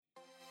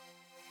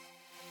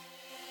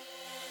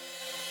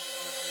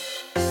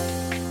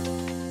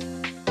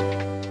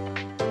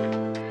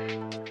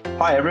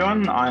Hi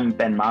everyone, I'm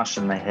Ben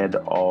Marsham, the Head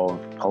of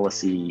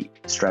Policy,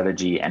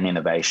 Strategy and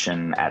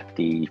Innovation at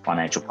the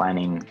Financial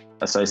Planning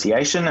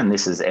Association, and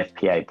this is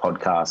FPA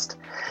Podcast.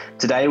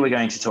 Today we're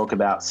going to talk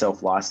about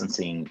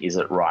self-licensing, is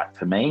it right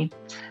for me?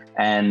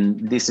 And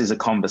this is a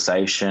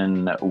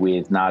conversation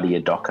with Nadia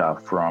Docker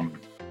from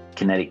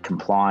Kinetic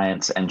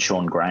Compliance and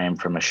Sean Graham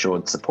from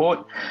Assured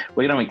Support.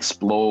 We're going to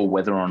explore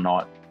whether or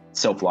not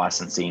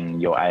self-licensing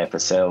your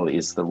AFSL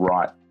is the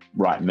right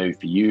move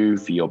for you,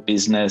 for your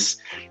business,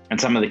 and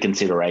some of the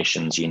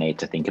considerations you need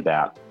to think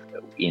about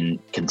in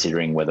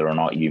considering whether or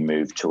not you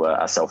move to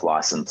a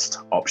self-licensed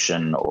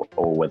option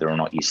or whether or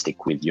not you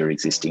stick with your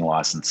existing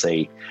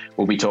licensee.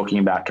 We'll be talking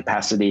about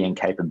capacity and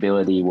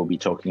capability. We'll be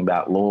talking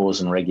about laws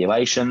and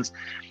regulations.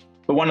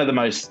 But one of the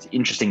most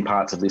interesting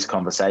parts of this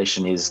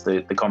conversation is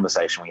the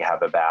conversation we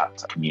have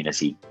about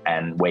community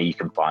and where you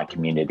can find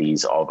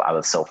communities of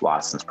other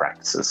self-licensed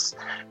practices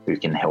who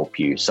can help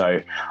you.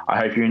 So I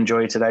hope you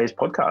enjoy today's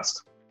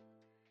podcast.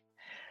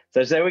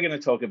 So today we're going to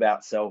talk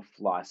about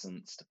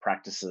self-licensed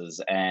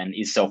practices and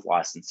is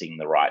self-licensing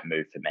the right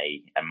move for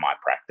me and my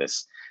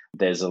practice.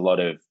 There's a lot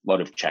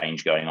of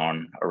change going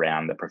on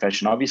around the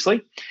profession,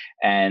 obviously.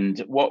 And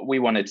what we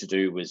wanted to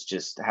do was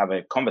just have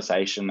a quick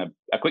conversation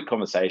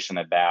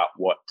about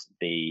what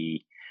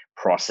the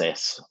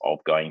process of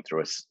going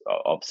through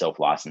of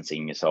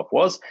self-licensing yourself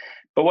was.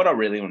 But what I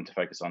really wanted to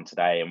focus on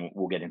today, and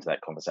we'll get into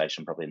that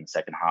conversation probably in the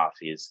second half,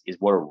 is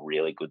what do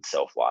really good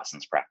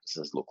self-licensed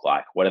practices look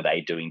like? What are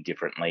they doing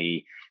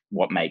differently?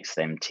 What makes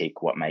them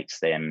tick? What makes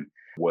them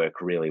work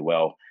really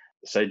well?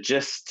 So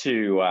just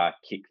to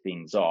kick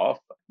things off,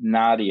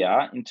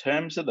 Nadia, in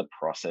terms of the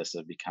process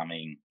of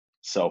becoming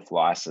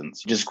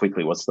self-licensed, just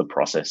quickly, what's the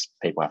process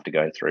people have to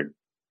go through?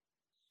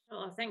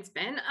 Oh, thanks,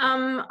 Ben.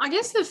 I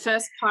guess the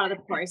first part of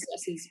the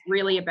process is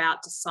really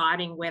about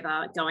deciding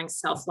whether going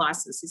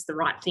self-licensed is the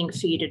right thing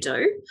for you to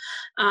do.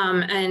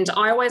 And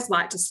I always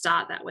like to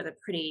start that with a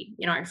pretty,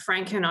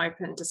 frank and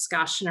open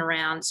discussion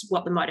around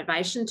what the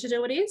motivation to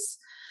do it is,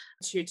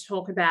 to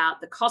talk about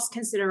the cost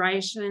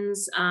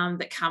considerations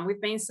that come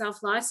with being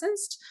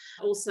self-licensed,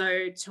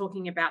 also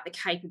talking about the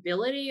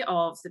capability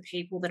of the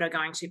people that are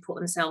going to put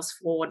themselves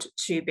forward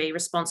to be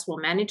responsible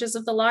managers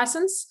of the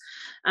license.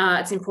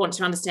 It's important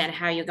to understand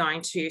how you're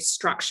going to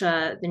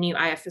structure the new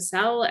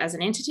AFSL as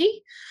an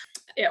entity.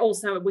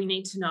 Also, we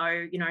need to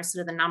know,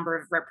 sort of the number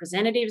of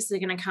representatives that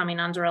are going to come in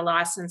under a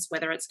license,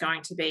 whether it's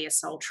going to be a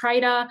sole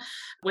trader,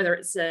 whether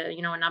it's a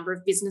number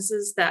of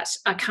businesses that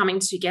are coming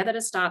together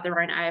to start their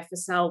own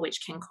AFSL,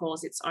 which can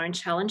cause its own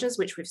challenges,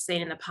 which we've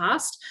seen in the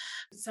past.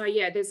 So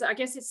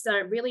it's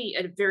really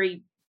a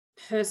very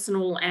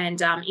personal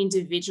and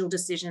individual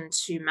decision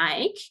to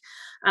make.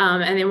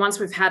 And then once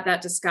we've had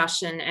that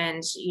discussion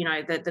and,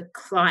 the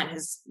client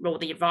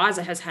the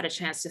advisor has had a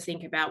chance to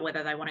think about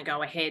whether they want to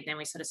go ahead, then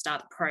we sort of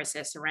start the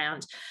process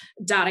around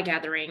data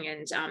gathering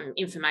and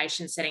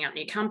information, setting up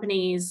new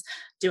companies,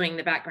 doing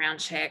the background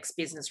checks,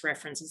 business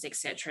references,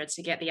 etc.,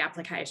 to get the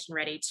application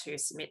ready to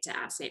submit to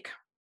ASIC.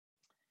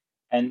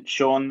 And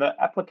Sean, the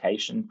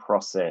application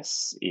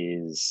process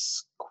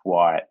is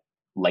quite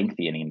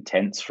lengthy and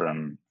intense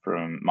from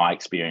my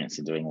experience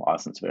in doing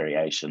license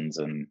variations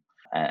and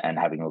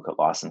having a look at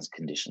license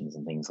conditions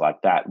and things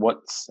like that.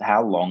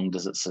 How long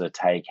does it sort of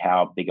take?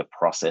 How big a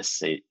process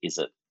is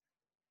it?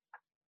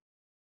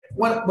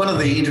 One of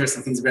the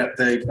interesting things about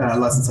the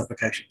license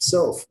application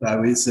itself,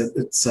 though, is that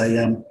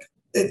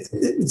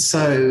it's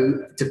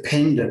so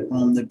dependent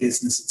on the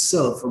business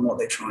itself and what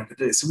they're trying to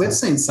do. So we've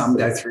seen some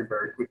go through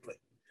very quickly.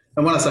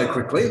 And when I say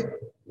quickly,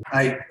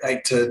 8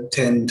 to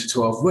 10 to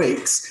 12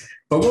 weeks.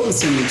 But what we're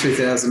seeing in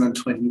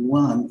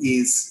 2021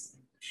 is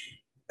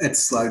it's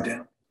slowed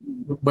down,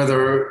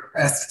 whether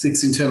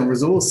ASIC's internal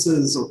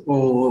resources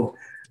or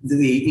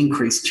the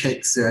increased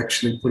checks they're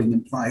actually putting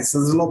in place. So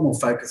there's a lot more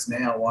focus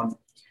now on,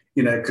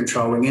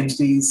 controlling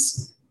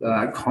entities,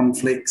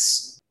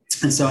 conflicts.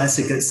 And so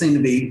ASIC seem to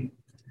be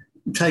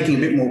taking a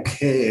bit more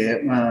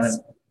care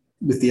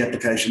with the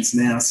applications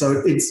now.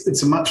 So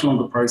it's a much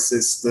longer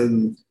process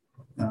than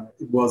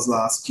it was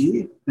last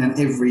year. And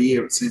every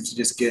year it seems to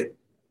just get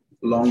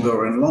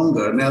longer and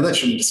longer. Now, that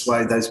shouldn't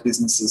dissuade those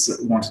businesses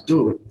that want to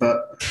do it,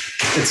 but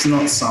it's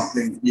not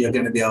something you're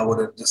going to be able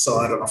to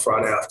decide on a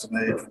Friday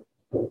afternoon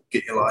or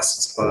get your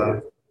license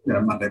by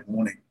Monday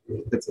morning.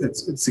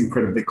 It's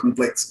incredibly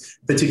complex,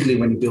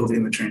 particularly when you build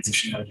in the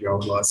transition out of your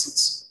old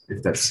license,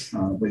 if that's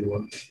where you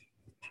want.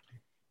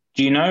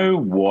 Do you know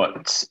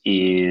what's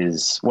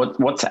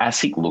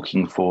ASIC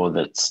looking for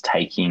that's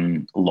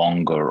taking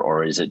longer,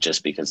 or is it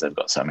just because they've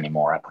got so many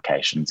more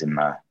applications in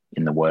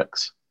the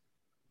works?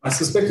 I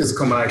suspect it's a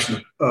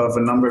combination of a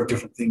number of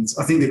different things.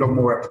 I think they've got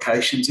more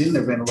applications in.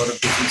 There have been a lot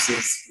of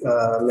businesses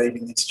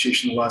leaving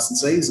institutional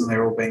licensees, and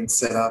they're all being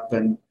set up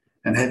and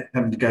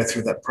having to go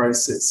through that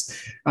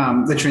process.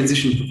 The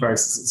transition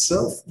process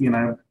itself,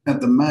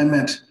 at the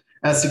moment,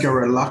 ASIC are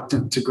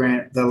reluctant to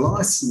grant the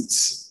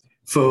license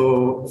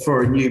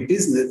for a new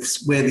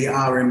business where the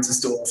RMs are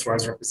still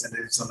authorised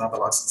representatives of another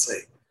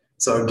licensee.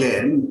 So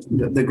again,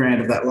 the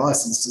grant of that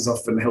license is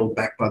often held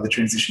back by the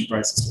transition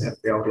process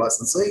of the old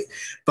licensee,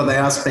 but they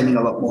are spending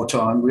a lot more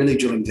time really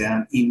drilling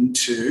down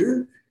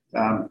into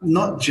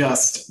not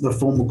just the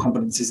formal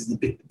competencies in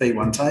the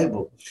B1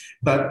 table,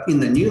 but in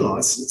the new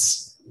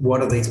license,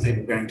 what are these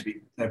people going to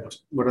be able to,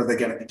 what are they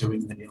going to be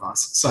doing in the new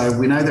license? So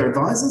we know they're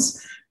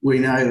advisors. We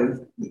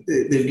know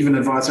they've given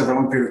advice over a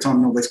long period of time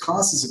in all these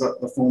classes. They've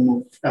got the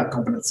formal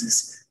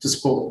competencies to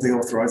support the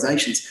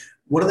authorisations.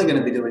 What are they going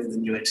to be doing in the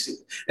new entity?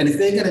 And if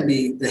they're going to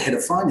be the head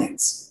of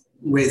finance,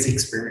 where's the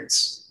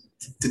experience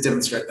to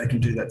demonstrate they can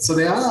do that? So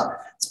they are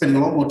spending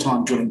a lot more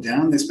time drilling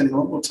down. They're spending a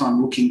lot more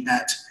time looking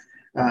at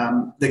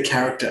the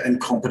character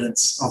and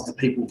competence of the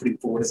people putting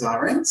forward as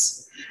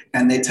RMs.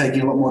 And they're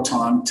taking a lot more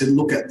time to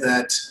look at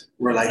that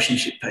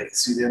relationship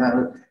piece. You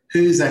know,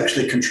 who's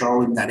actually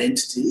controlling that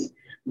entity,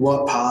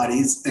 what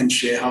parties and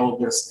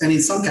shareholders. And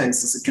in some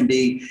cases, it can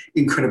be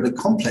incredibly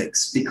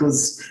complex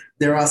because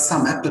there are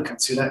some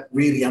applicants who don't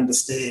really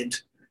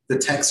understand the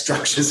tax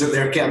structures that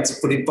their accountants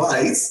have put in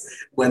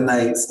place when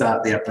they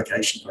start the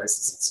application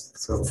process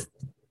itself.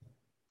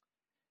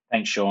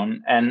 Thanks,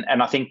 Sean. And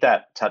I think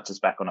that touches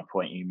back on a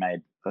point you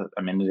made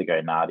a minute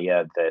ago,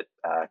 Nadia,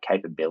 that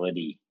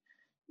capability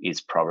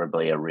is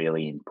probably a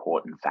really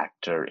important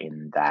factor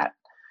in that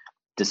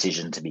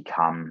decision to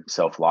become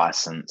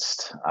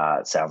self-licensed.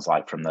 It sounds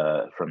like from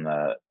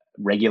the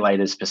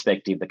regulator's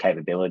perspective, the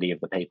capability of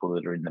the people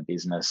that are in the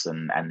business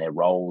and their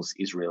roles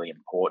is really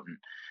important.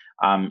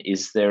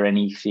 Is there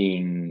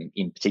anything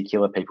in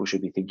particular people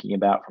should be thinking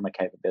about from a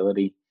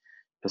capability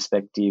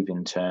perspective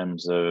in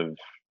terms of,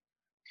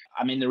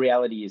 I mean, the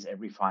reality is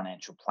every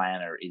financial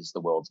planner is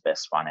the world's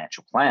best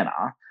financial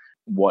planner.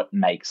 What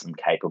makes them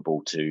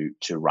capable to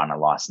run a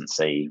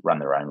licensee, run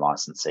their own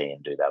licensee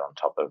and do that on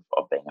top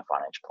of being a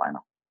financial planner?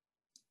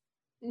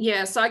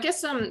 Yeah, so I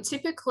guess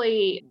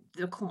typically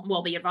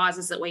the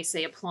advisors that we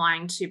see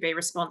applying to be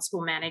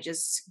responsible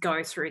managers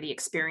go through the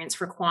experience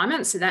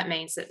requirements. So that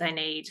means that they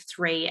need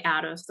 3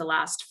 out of the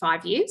last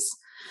 5 years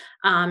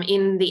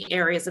in the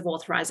areas of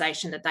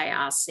authorisation that they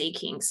are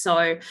seeking.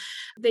 So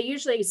they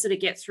usually sort of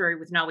get through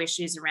with no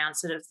issues around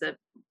sort of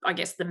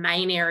the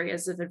main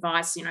areas of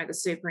advice, you know, the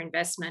super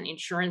investment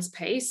insurance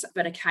piece,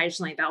 but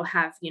occasionally they'll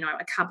have, you know,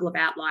 a couple of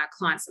outlier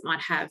clients that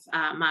might have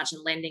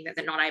margin lending that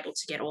they're not able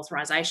to get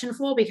authorisation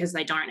for because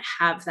they don't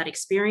have that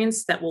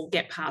experience that will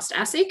get past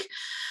ASIC.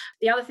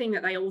 The other thing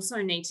that they also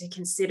need to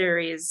consider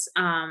is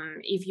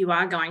if you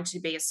are going to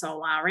be a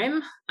sole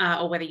RM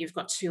or whether you've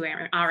got 2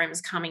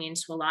 RMs coming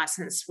into a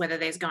license, whether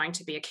there's going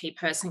to be a key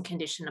person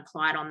condition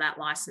applied on that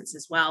license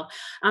as well.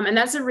 And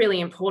that's a really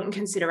important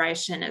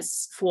consideration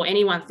as for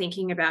anyone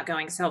thinking about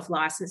going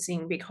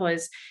self-licensing,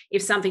 because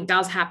if something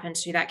does happen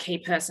to that key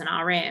person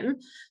RM,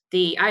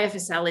 the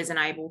AFSL isn't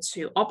able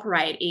to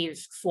operate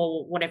if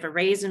for whatever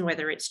reason,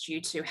 whether it's due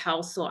to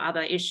health or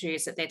other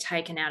issues, that they're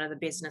taken out of the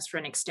business for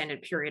an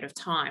extended period of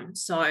time.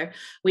 So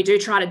we do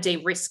try to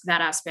de-risk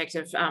that aspect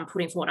of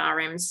putting forward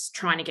RMs,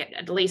 trying to get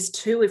at least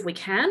 2 if we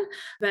can.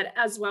 But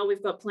as well,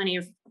 we've got plenty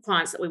of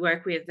clients that we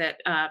work with that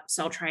are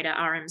sole trader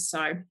RMs.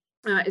 So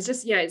it's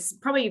just, it's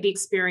probably the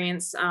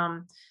experience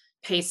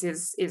piece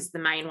is the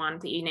main one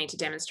that you need to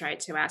demonstrate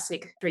to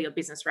ASIC through your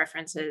business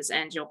references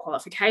and your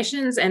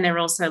qualifications. And they're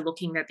also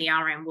looking that the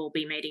RM will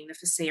be meeting the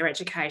FASEA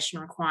education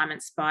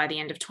requirements by the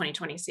end of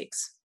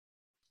 2026.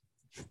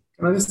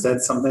 Can I just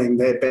add something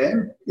there,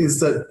 Ben? Is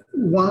that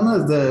one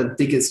of the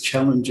biggest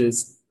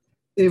challenges,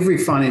 every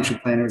financial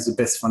planner is the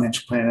best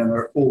financial planner and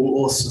they're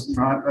all awesome,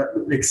 right?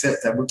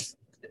 Except that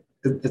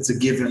it's a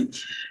given.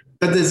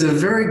 But there's a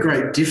very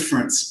great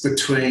difference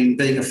between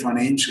being a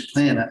financial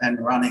planner and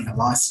running a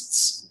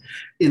license,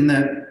 in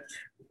that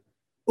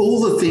all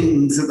the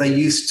things that they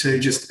used to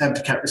just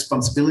abdicate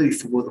responsibility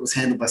for that was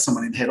handled by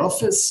someone in head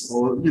office,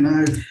 or, you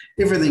know,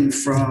 everything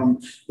from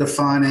the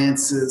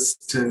finances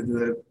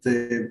to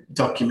the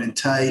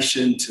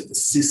documentation to the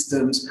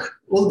systems,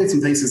 all the bits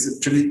and pieces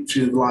that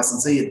traditionally the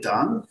licensee had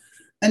done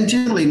and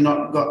generally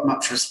not got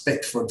much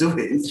respect for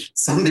doing,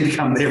 suddenly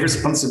become their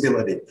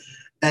responsibility.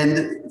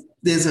 And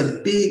there's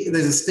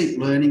a steep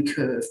learning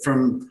curve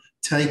from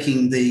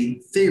taking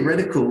the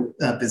theoretical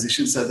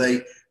position. So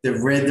they've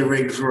read the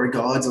regulatory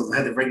guides, or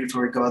had the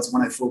regulatory guides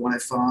 104,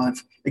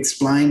 105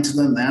 explained to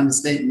them, they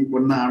understand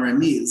what an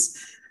RM is,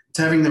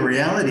 to having the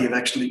reality of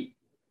actually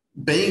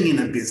being in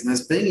a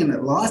business, being in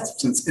a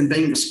license and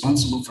being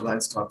responsible for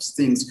those types of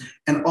things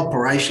and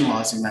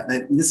operationalising that.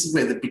 And this is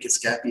where the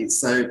biggest gap is.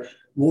 So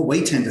what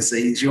we tend to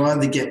see is you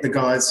either get the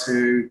guys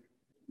who,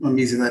 I'm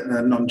using that in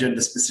a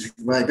non-gender specific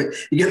way, but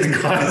you get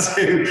the guys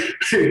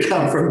who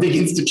come from big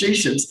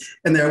institutions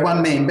and they're a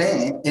one-man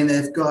band and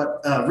they've got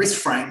a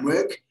risk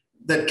framework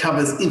that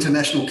covers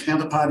international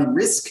counterparty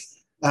risk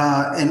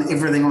and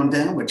everything on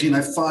downwards,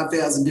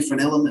 5,000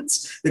 different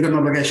elements. They've got an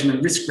obligation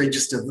and risk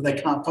register that they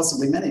can't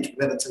possibly manage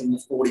without a team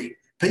of 40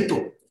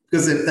 people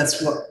because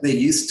that's what they're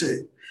used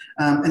to.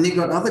 And you've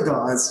got other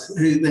guys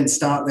who then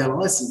start their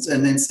license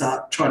and then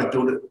try to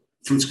build it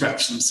from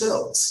scratch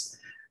themselves.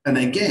 And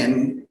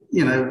again,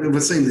 we're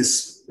seeing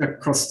this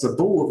across the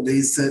board,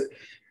 is that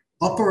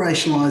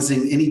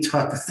operationalizing any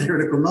type of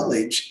theoretical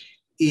knowledge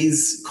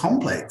is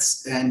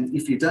complex. And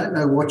if you don't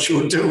know what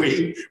you're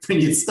doing when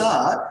you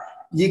start,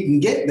 you can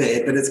get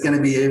there, but it's going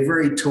to be a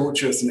very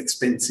torturous and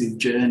expensive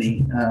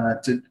journey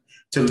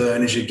to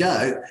learn as you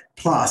go.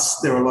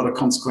 Plus, there are a lot of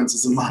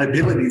consequences and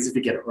liabilities if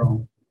you get it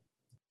wrong.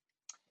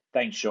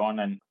 Thanks, Sean.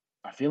 And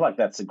I feel like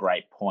that's a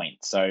great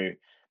point. So,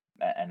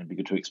 and it'd be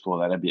good to explore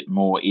that a bit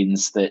more,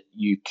 is that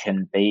you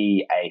can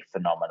be a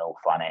phenomenal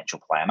financial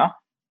planner.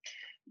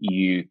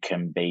 You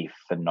can be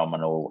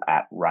phenomenal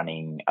at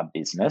running a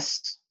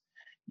business.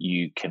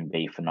 You can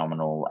be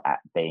phenomenal at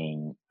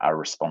being a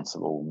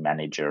responsible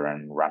manager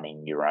and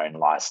running your own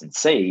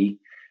licensee.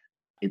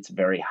 It's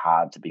very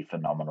hard to be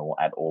phenomenal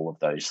at all of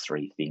those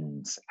three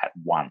things at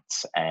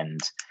once. And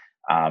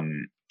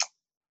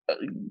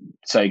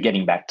so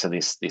getting back to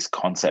this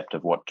concept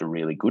of what do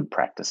really good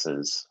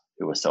practices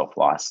who are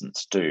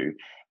self-licensed do,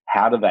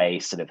 how do they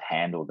sort of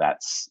handle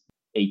that,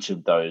 each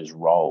of those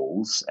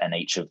roles and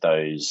each of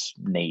those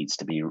needs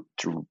to be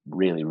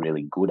really,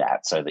 really good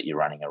at, so that you're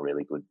running a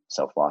really good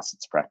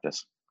self-licensed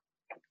practice?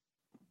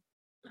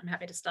 I'm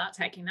happy to start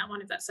taking that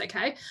one if that's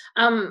okay.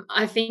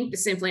 I think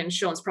simply, and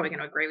Sean's probably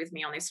going to agree with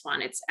me on this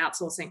one, it's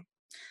outsourcing.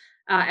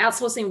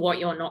 Outsourcing what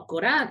you're not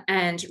good at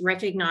and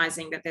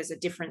recognizing that there's a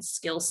different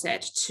skill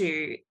set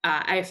to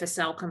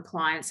AFSL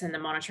compliance and the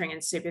monitoring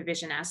and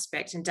supervision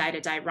aspect and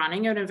day-to-day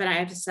running of an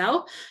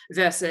AFSL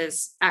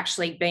versus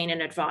actually being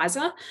an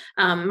advisor.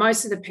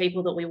 Most of the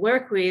people that we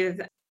work with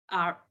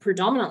are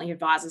predominantly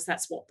advisors.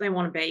 That's what they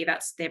want to be.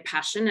 That's their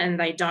passion. And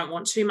they don't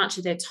want too much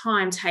of their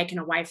time taken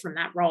away from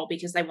that role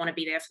because they want to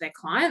be there for their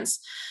clients.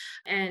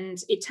 And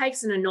it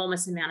takes an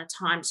enormous amount of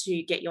time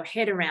to get your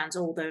head around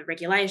all the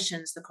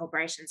regulations, the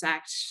Corporations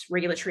Act,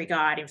 regulatory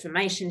guide,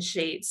 information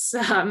sheets,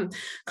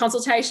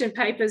 consultation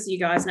papers. You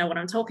guys know what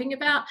I'm talking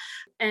about.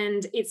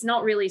 And it's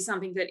not really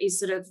something that is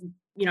sort of,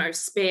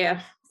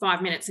 spare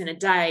 5 minutes in a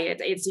day.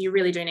 You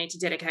really do need to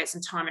dedicate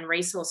some time and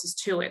resources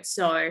to it.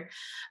 So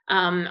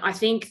I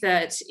think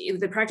that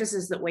the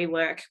practices that we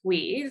work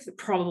with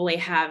probably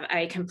have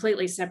a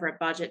completely separate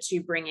budget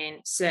to bring in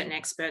certain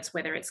experts,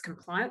 whether it's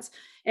compliance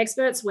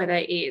experts,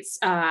 whether it's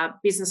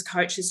business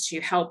coaches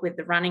to help with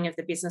the running of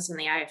the business and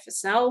the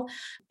AFSL.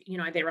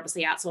 They're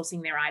obviously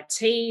outsourcing their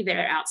IT,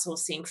 they're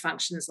outsourcing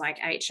functions like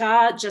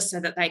HR, just so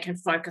that they can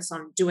focus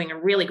on doing a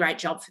really great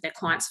job for their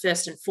clients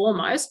first and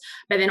foremost,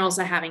 but then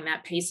also having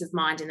that peace of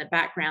mind in the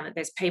background that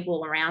there's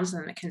people around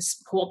them that can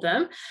support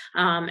them,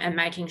 and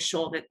making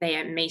sure that they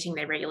are meeting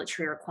their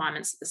regulatory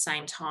requirements at the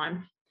same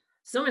time.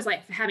 It's almost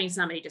like having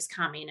somebody just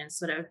come in and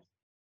sort of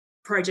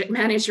project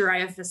manage your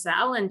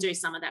AFSL and do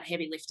some of that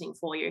heavy lifting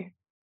for you.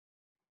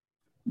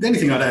 The only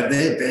thing I'd add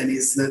there, Ben,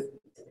 is that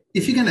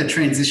if you're going to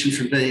transition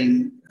from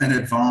being an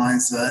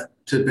advisor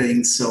to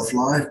being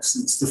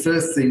self-licensed, the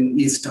first thing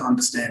is to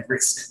understand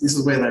risk. This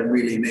is where they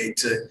really need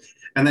to,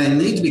 and they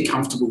need to be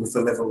comfortable with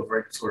the level of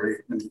regulatory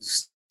and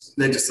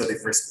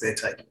legislative risk they're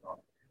taking on.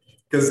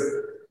 Because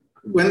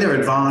when they're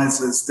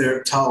advisors,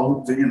 they're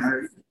told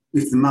that,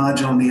 if the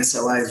margin on the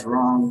SLA is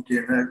wrong,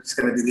 it's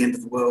going to be the end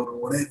of the world or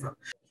whatever.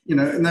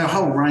 And there are a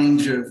whole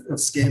range of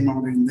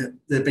scaremongering that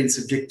they've been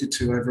subjected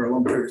to over a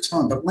long period of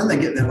time. But when they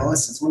get their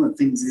license, one of the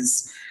things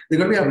is they've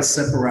got to be able to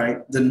separate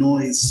the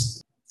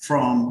noise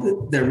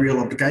from their real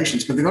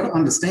obligations. But they've got to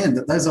understand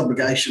that those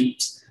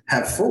obligations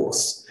have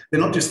force.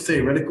 They're not just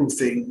theoretical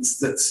things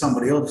that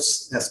somebody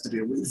else has to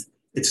deal with.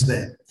 It's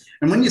them.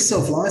 And when you're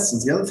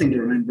self-licensed, the other thing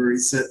to remember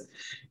is that,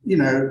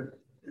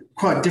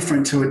 quite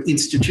different to an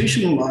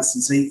institutional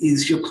licensee,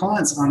 is your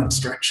clients aren't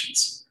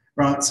abstractions,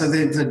 right? So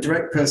there's a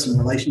direct personal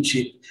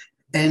relationship,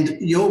 and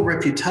your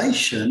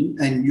reputation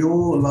and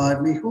your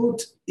livelihood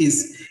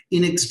is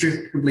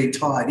inextricably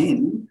tied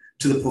in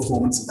to the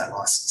performance of that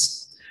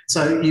license.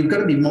 So you've got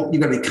to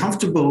be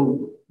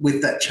comfortable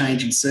with that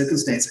changing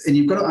circumstance, and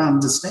you've got to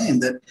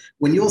understand that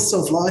when you're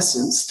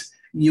self-licensed,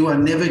 you are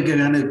never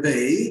going to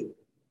be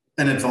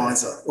an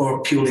advisor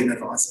or purely an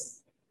advisor.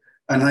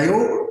 And they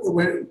all,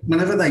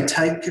 whenever they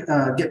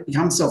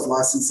become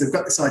self-licensed, they've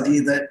got this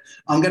idea that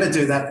I'm going to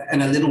do that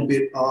and a little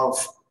bit of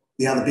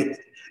the other bit.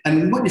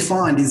 And what you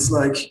find is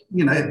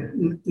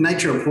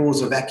nature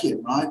abhors a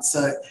vacuum, right?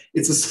 So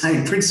it's the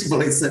same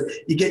principle, is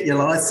that you get your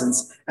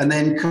license and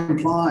then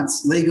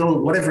compliance, legal,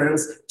 whatever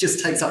else,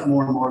 just takes up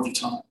more and more of your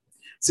time.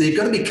 So you've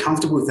got to be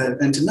comfortable with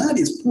that. And to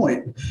Nadia's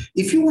point,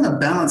 if you want to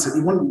balance it,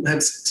 you want to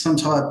have some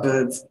type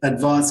of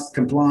advice,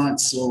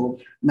 compliance or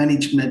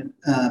management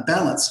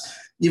balance,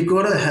 you've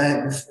got to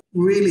have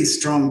really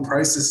strong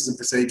processes and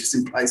procedures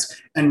in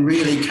place and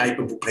really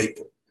capable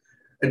people.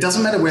 It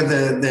doesn't matter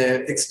whether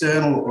they're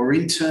external or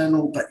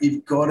internal, but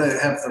you've got to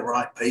have the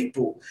right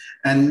people.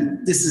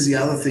 And this is the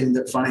other thing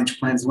that financial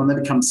planners, when they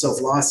become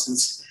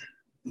self-licensed,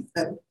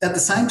 at the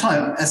same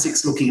time,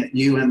 ASIC's looking at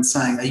you and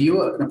saying, are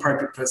you an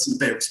appropriate person to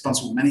be a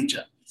responsible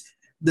manager?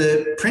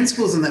 The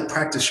principals in that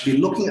practice should be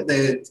looking at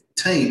their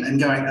team and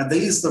going, are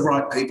these the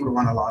right people to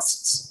run a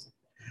license?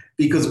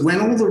 Because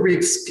when all the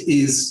risk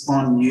is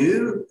on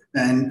you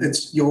and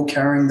you're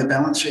carrying the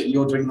balance sheet and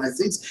you're doing those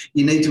things,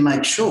 you need to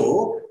make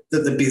sure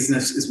that the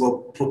business is well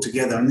put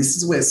together. And this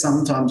is where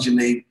sometimes you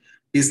need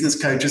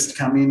business coaches to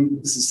come in.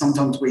 This is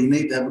sometimes where you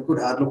need to have a good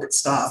hard look at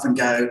staff and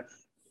go,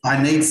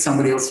 I need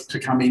somebody else to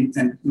come in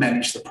and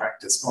manage the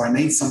practice, or I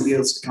need somebody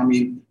else to come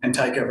in and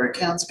take over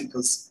accounts,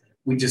 because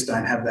we just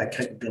don't have that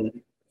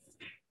capability.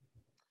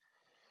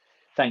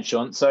 Thanks,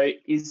 Sean. So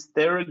is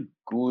there a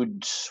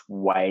good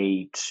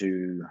way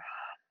to,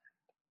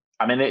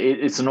 I mean,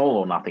 it's an all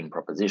or nothing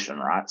proposition,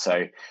 right?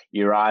 So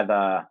you're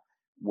either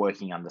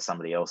working under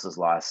somebody else's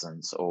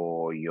license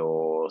or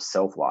you're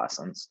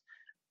self-licensed.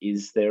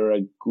 Is there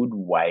a good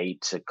way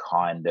to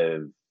kind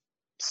of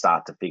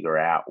start to figure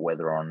out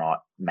whether or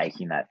not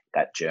making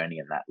that journey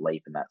and that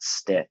leap and that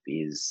step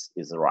is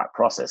the right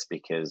process?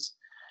 Because,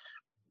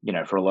 you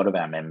know, for a lot of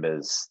our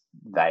members,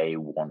 they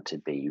want to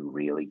be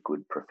really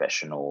good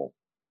professional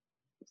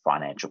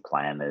financial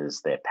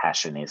planners. Their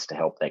passion is to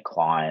help their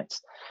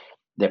clients.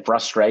 Their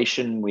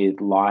frustration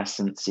with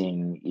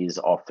licensing is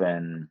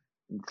often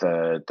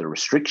the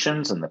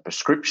restrictions and the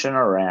prescription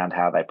around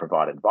how they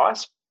provide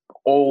advice,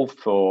 all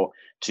for,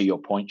 to your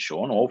point,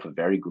 Sean, all for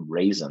very good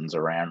reasons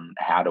around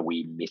how do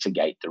we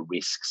mitigate the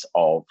risks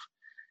of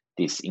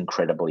this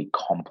incredibly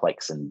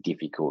complex and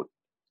difficult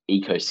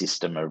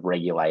ecosystem of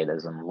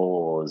regulators and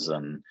laws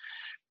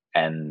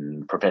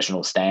and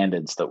professional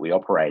standards that we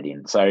operate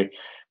in. So,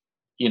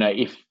 you know,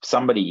 if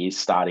somebody is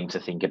starting to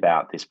think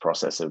about this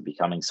process of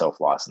becoming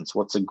self-licensed,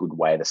 what's a good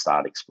way to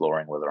start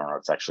exploring whether or not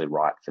it's actually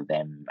right for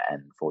them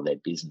and for their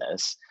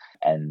business?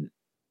 And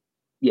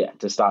yeah,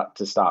 to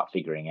start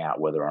figuring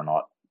out whether or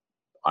not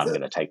I'm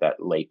going to take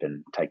that leap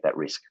and take that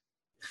risk.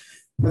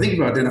 I think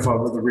you've identified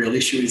what the real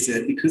issue is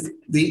there, because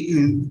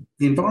the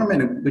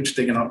environment in which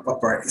they're going to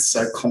operate is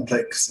so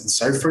complex and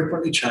so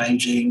frequently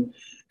changing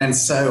and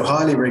so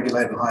highly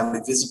regulated and highly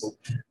visible.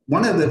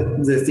 One of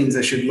the things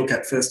they should look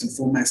at first and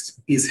foremost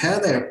is how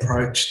they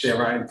approach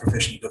their own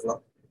professional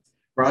development,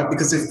 right?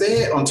 Because if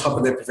they're on top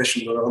of their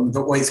professional development,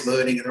 they're always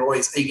learning and they're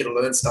always eager to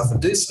learn stuff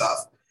and do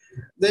stuff,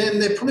 then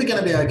they're probably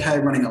going to be okay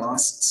running a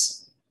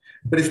license.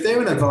 But if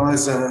they're an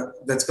advisor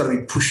that's got to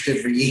be pushed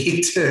every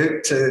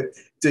year to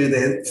do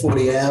their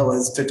 40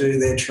 hours, to do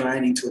their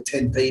training, to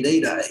attend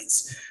PD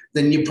days,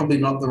 then you're probably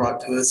not the right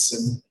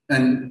person,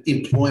 and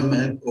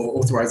employment or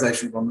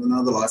authorization from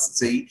another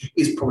licensee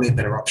is probably a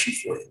better option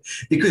for you.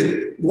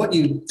 Because what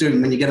you're doing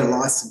when you get a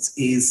license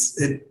is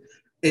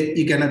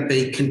you're going to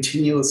be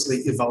continuously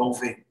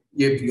evolving.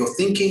 Your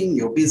thinking,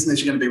 your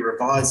business, you're going to be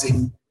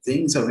revising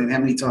things. I mean, how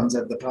many times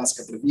over the past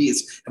couple of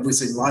years have we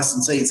seen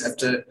licensees have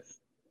to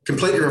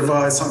completely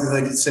revise something they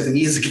did 7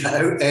 years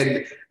ago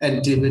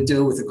and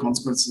deal with the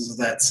consequences of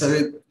that?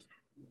 So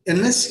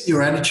unless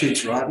your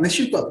attitude's right, unless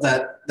you've got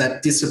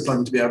that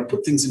discipline to be able to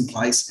put things in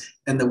place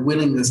and the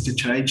willingness to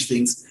change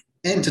things,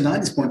 and to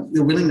Nadia's point,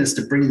 the willingness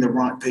to bring the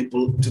right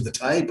people to the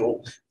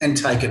table and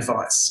take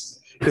advice,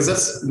 because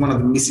that's one of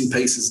the missing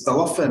pieces. They'll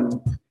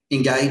often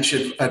engage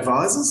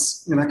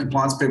advisors,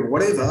 compliance people,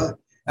 whatever,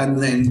 and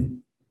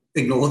then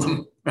ignore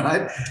them,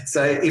 right?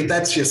 So if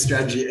that's your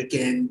strategy,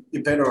 again,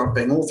 you're better off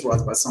being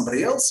authorised by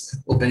somebody else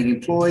or being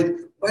employed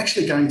or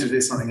actually going to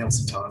do something else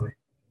entirely.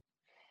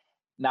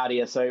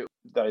 Nadia, so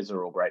those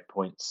are all great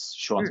points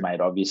Sean's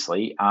made,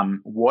 obviously.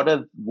 What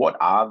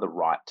are the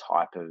right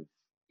type of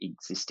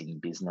existing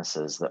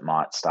businesses that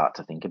might start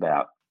to think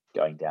about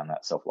going down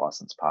that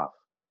self-license path?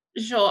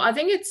 Sure. I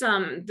think it's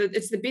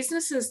the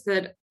businesses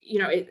that,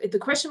 the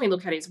question we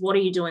look at is, what are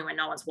you doing when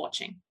no one's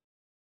watching?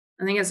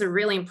 I think it's a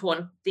really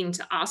important thing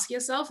to ask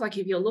yourself. Like,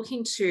 if you're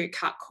looking to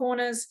cut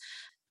corners,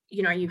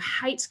 you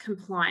hate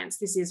compliance,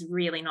 this is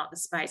really not the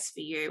space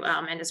for you.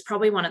 And it's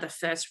probably one of the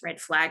first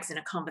red flags in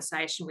a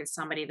conversation with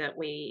somebody that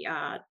we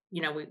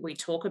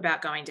talk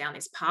about going down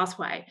this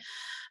pathway.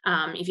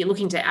 If you're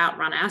looking to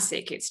outrun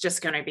ASIC, it's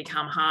just going to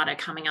become harder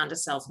coming under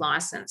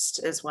self-licensed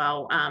as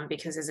well,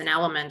 because there's an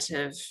element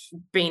of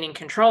being in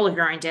control of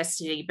your own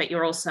destiny, but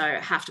you also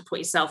have to put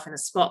yourself in the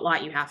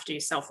spotlight. You have to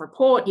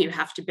self-report. You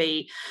have to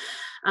be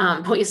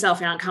put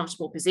yourself in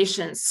uncomfortable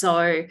positions.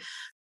 So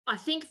I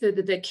think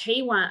that the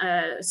key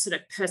one, sort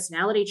of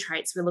personality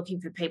traits, we're looking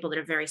for people that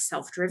are very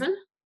self-driven,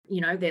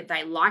 that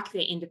they like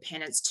their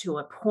independence to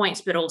a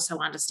point, but also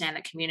understand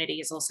that community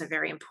is also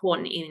very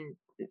important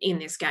in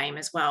this game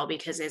as well,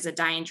 because there's a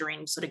danger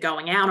in sort of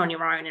going out on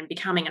your own and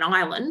becoming an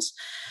island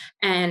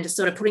and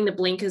sort of putting the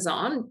blinkers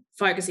on,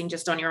 focusing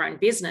just on your own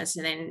business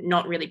and then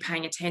not really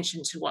paying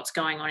attention to what's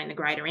going on in the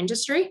greater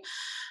industry.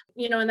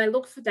 And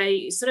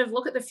they sort of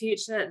look at the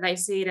future, they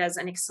see it as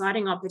an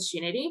exciting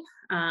opportunity,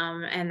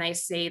 and they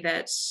see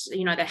that,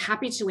 they're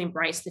happy to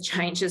embrace the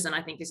changes. And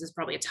I think this is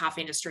probably a tough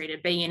industry to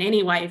be in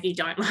anyway if you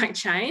don't like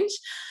change.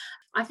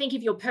 I think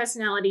if your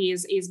personality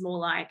is more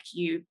like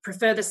you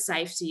prefer the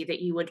safety,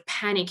 that you would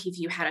panic if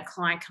you had a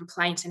client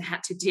complaint and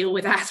had to deal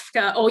with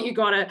ASIC, or you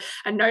got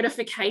a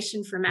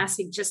notification from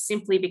ASIC just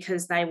simply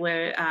because they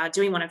were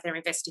doing one of their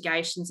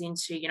investigations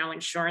into,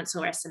 insurance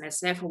or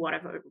SMSF or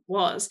whatever it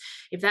was.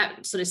 If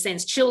that sort of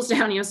sends chills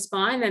down your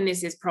spine, then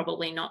this is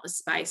probably not the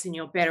space, and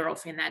you're better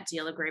off in that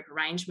dealer group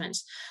arrangement,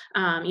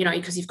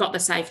 because you've got the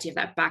safety of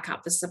that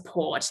backup, the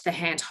support, the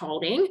hand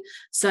holding,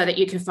 so that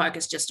you can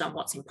focus just on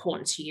what's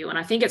important to you. And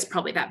I think it's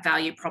probably that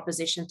value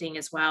proposition thing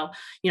as well.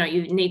 You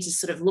need to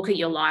sort of look at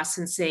your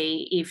license,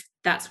 see if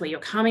that's where you're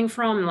coming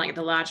from, like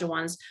the larger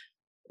ones.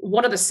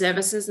 What are the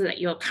services that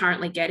you're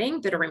currently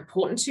getting that are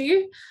important to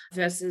you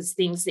versus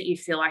things that you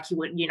feel like you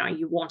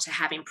want to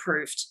have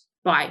improved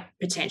by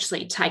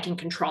potentially taking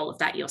control of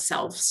that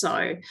yourself.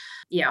 So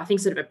yeah, I think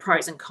sort of a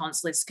pros and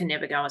cons list can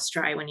never go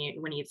astray when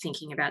you're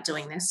thinking about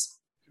doing this.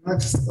 Can I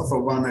just offer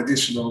one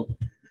additional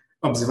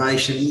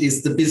observation?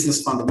 Is the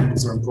business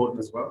fundamentals are important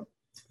as well.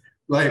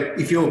 Like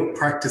if your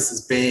practice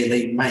is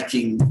barely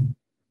making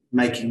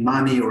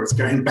money or it's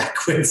going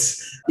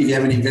backwards, if you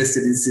haven't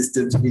invested in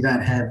systems, if you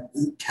don't have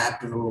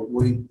capital,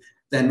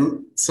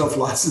 then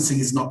self-licensing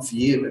is not for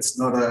you. It's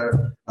not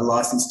a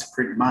license to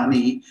print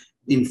money.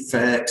 In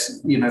fact,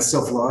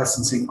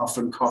 self-licensing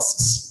often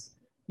costs,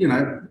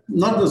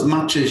 not as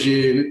much as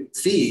you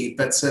fear,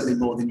 but certainly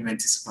more than you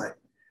anticipate.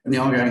 And the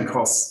ongoing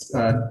costs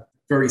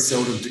very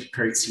seldom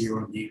decrease year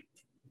on year,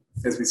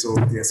 as we saw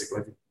with the ASIC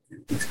levy.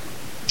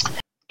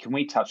 Can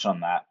we touch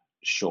on that,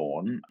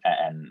 Sean,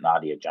 and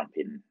Nadia, jump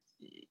in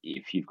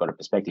if you've got a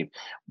perspective?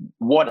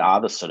 What are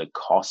the sort of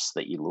costs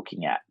that you're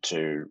looking at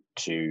to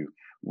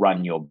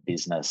run your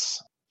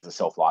business as a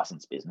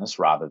self-licensed business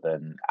rather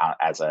than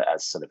as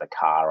sort of a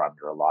car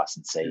under a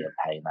licensee and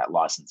paying that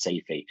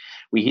licensee fee?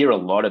 We hear a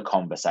lot of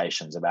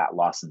conversations about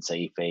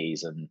licensee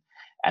fees and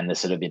they're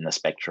sort of in the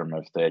spectrum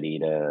of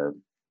 $30,000 to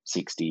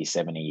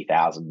 $60,000,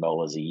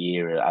 $70,000 a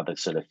year. Other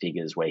sort of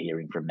figures we're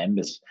hearing from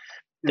members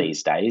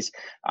these days,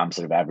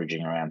 sort of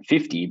averaging around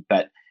 50.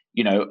 But,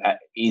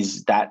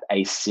 is that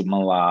a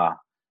similar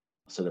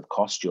sort of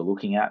cost you're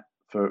looking at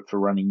for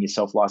running your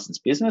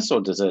self-licensed business, or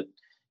does it,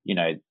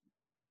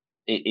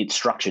 it's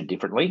structured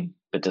differently,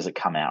 but does it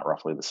come out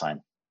roughly the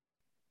same?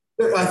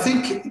 I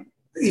think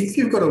if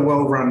you've got a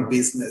well-run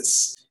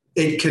business,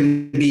 it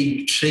can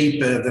be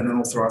cheaper than an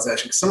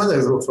authorisation. Some of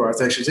those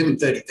authorisations, even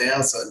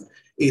 30,000,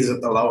 is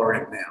at the lower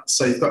end now.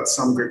 So you've got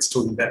some groups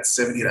talking about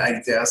 70 to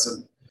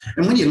 80,000.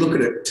 And when you look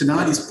at it, to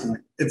Nadia's point,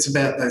 it's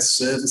about those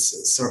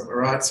services,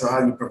 right? So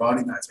are you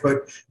providing those?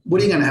 But what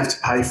are you going to have to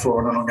pay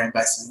for on an ongoing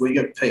basis? Well,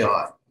 you got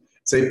PI.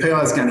 So your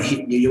PI is going to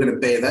hit you. You're going to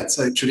bear that.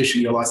 So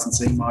traditionally, your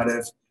licensee might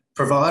have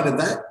provided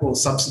that or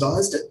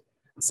subsidised it.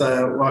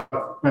 So,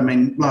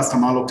 last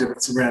time I looked at it,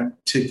 it's around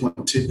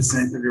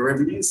 2.2% of your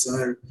revenue.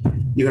 So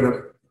you've got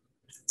to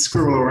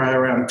squirrel away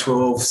around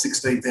 12,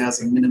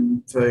 16,000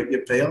 minimum for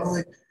your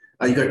PI.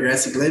 You got your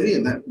ASIC levy,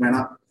 and that went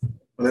up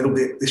a little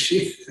bit this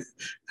year,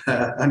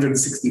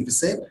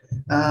 160%.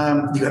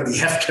 You got the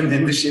AFCA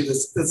membership.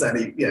 That's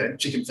only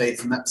chicken feed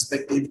from that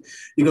perspective.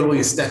 You got all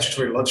your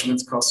statutory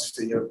lodgements costs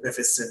for your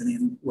FS70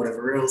 and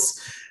whatever else.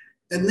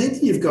 And then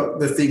you've got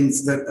the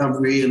things that are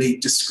really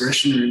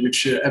discretionary,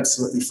 which are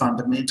absolutely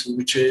fundamental,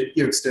 which are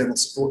your external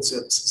support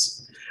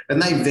services. And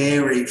they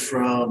vary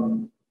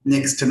from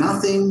next to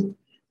nothing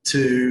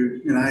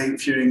to,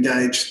 if you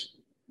engage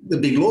the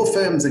big law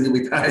firms, and you'll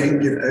be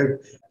paying,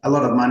 a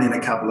lot of money and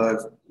a couple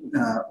of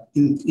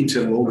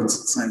internal organs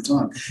at the same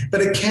time.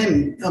 But it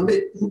can,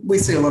 we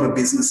see a lot of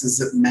businesses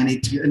that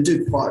manage and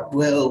do quite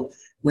well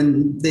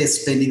when their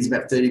spending is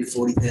about $30,000 to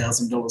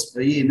 $40,000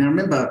 per year. Now,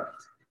 remember,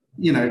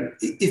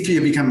 if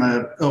you become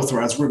an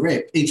authorised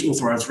rep, each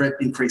authorised rep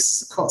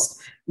increases the cost.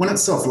 When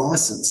it's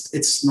self-licensed,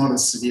 it's not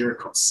as severe a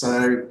cost.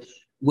 So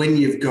when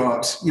you've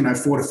got,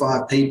 4 to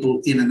 5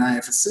 people in an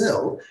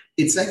AFSL,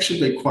 it's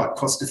actually quite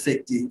cost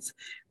effective.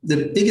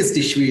 The biggest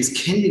issue is,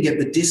 can you get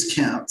the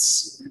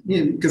discounts?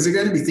 Because there are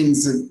going to be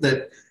things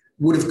that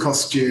would have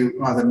cost you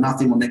either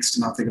nothing or next to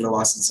nothing at a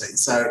licensee.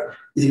 So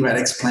you think about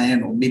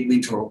Xplan or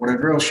Midwinter or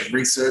whatever else, your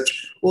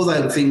research, all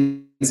those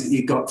things that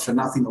you got for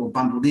nothing or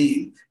bundled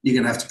in, you're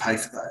going to have to pay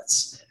for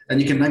those.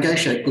 And you can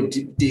negotiate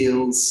good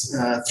deals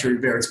through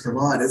various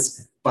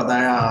providers, but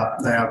they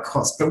are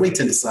cost. But we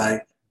tend to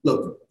say,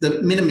 look,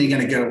 the minimum you're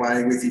going to get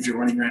away with if you're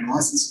running your own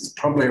license is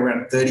probably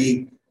around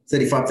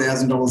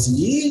 $35,000 a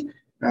year.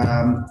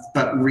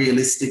 But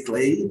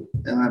realistically,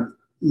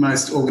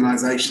 most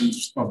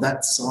organisations of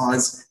that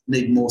size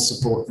need more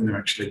support than they're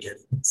actually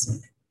getting. So.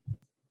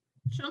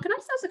 Sean, can I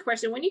just ask a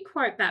question? When you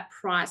quote that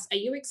price, are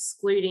you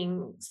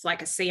excluding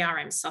like a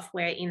CRM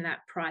software in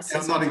that price?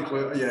 I'm not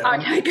including,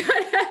 Okay, good.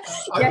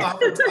 I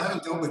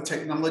haven't dealt with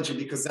technology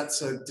because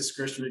that's a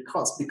discretionary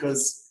cost,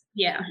 because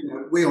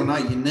we all know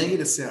you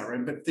need a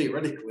CRM, but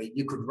theoretically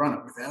you could run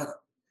it without it.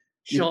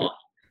 Sure.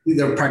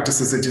 There are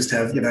practices that just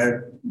have,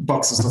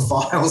 boxes of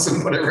files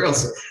and whatever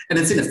else, and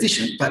it's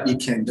inefficient, but you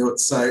can do it.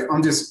 So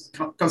I'm just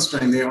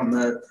concentrating there on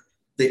the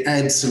the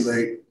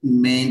absolute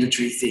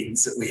mandatory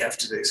things that we have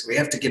to do. So we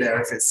have to get our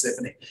FS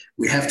 70,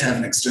 we have to have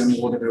an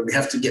external auditor, we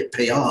have to get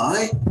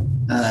PI,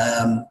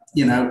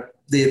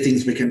 there are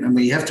things we can, and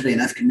we have to be an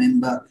AFCA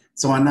member.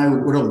 So I know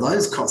what all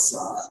those costs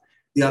are.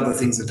 The other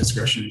things are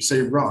discretionary. So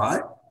you're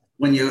right,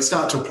 when you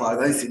start to apply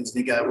those things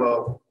and you go,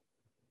 well,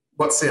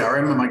 what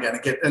CRM am I going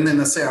to get? And then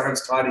the CRM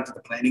is tied into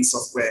the planning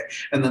software,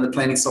 and then the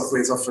planning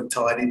software is often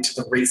tied into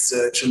the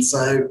research. And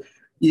so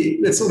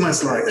it's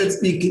almost like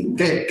you can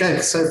go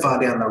so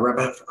far down the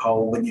rabbit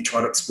hole when you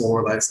try to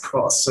explore those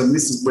costs. And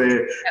this is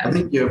where I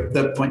think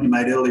the point you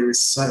made earlier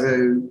is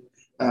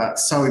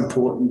so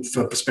important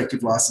for prospective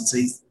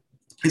licensees,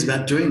 is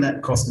about doing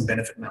that cost and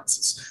benefit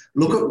analysis.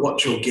 Look at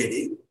what you're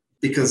getting,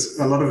 because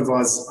a lot of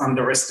advisors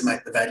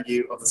underestimate the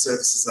value of the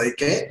services they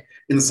get,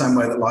 in the same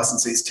way that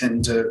licensees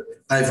tend to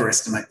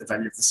overestimate the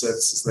value of the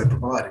services they're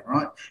providing,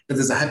 right? But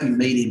there's a happy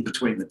medium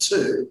between the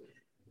two,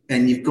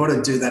 and you've got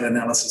to do that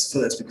analysis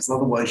first, because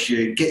otherwise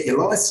you get your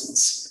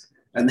license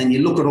and then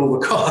you look at all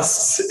the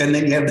costs and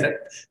then you have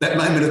that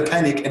moment of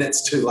panic and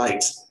it's too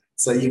late.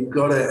 So you've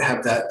got to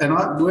have that. And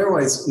we're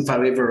always in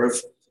favour of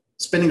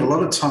spending a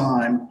lot of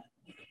time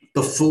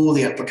before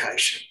the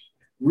application,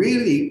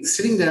 really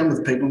sitting down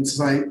with people and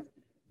say,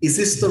 is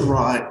this the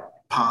right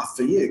path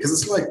for you? Because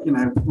it's like,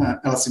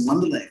 Alice in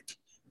Wonderland.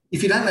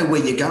 If you don't know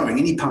where you're going,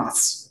 any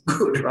path's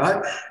good,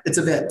 right? It's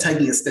about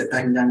taking a step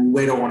back and going,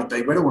 where do I want to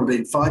be? Where do I want to be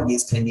in 5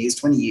 years, 10 years,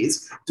 20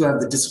 years? Do I have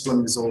the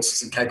discipline,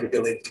 resources and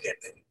capability to get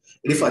there?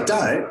 And if I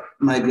don't,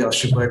 maybe I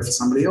should work for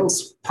somebody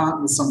else,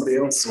 partner with somebody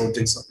else, or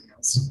do something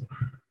else.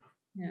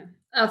 Yeah.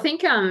 I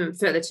think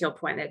further to your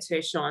point there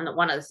too, Sean, that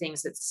one of the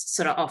things that's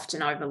sort of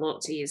often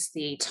overlooked is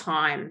the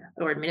time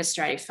or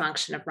administrative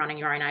function of running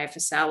your own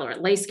AFSL, or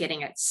at least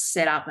getting it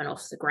set up and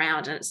off the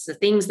ground. And it's the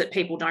things that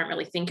people don't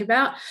really think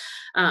about.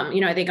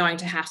 They're going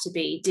to have to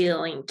be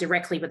dealing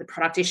directly with the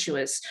product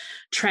issuers,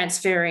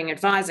 transferring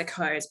advisor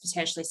codes,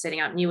 potentially setting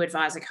up new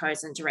advisor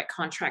codes and direct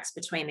contracts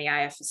between the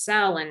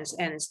AFSL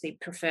and the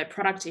preferred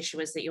product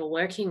issuers that you're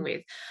working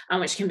with,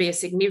 which can be a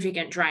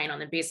significant drain on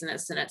the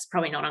business. And it's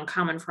probably not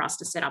uncommon for us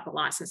to set up a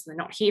license and they're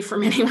not hear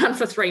from anyone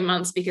for 3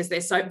 months because they're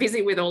so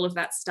busy with all of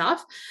that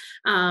stuff.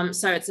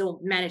 So it's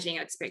all managing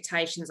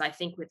expectations, I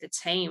think, with the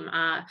team,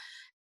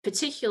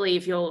 particularly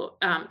if you're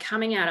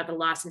coming out of a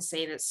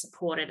licensee that's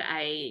supported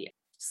a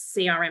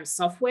CRM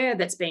software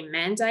that's been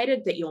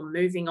mandated, that you're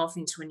moving off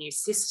into a new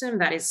system.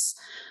 That is,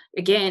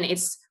 again,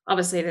 it's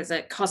obviously there's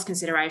a cost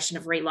consideration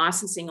of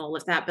relicensing all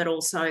of that, but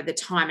also the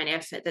time and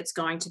effort that's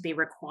going to be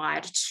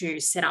required to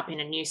set up in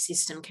a new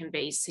system can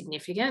be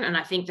significant. And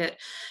I think that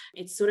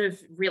it sort of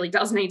really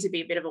does need to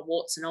be a bit of a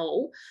warts and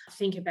all.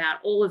 Think about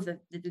all of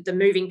the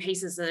moving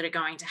pieces that are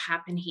going to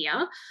happen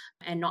here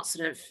and not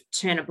sort of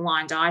turn a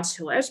blind eye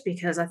to it,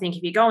 because I think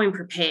if you go in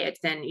prepared,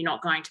 then you're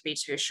not going to be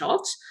too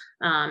shocked,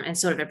 and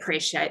sort of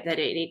appreciate that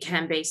it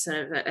can be sort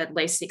of at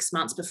least 6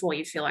 months before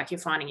you feel like you're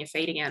finding your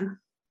feet again.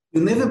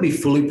 You'll never be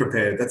fully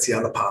prepared. That's the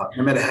other part.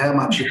 No matter how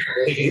much you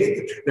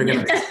prepare, they're going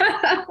to be.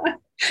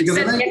 Because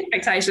set the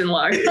expectation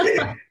low.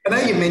 I know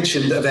you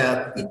mentioned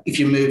about if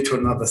you move to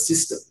another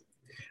system,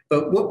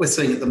 but what we're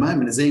seeing at the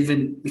moment is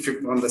even if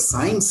you're on the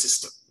same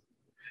system,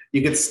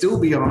 you could still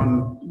be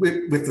on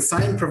with the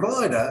same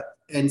provider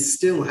and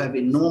still have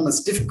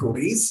enormous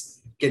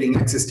difficulties getting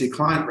access to your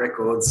client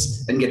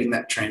records and getting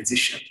that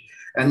transition.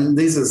 And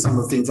these are some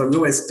of the things I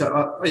always,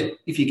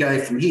 if you go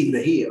from here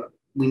to here,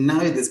 we know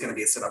there's going to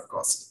be a setup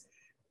cost.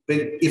 But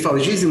if I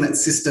was using that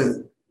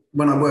system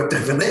when I worked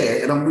over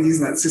there and I'm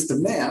using that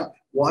system now,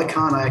 why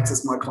can't I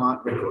access my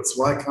client records?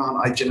 Why can't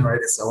I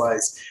generate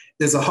SOAs?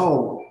 There's a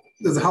whole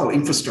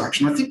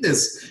infrastructure. And I think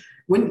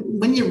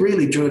when you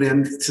really drill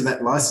down to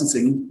that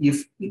licensing,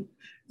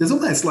 there's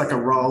almost like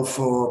a role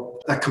for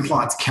a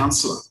compliance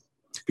counsellor.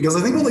 Because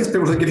I think all these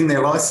people who are getting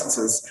their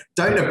licenses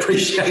don't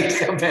appreciate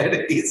how bad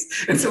it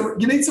is. And so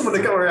you need someone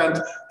to go around,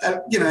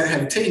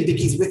 have tea and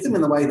dickies with them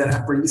in the way that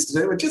APRA used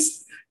to do, and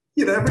just,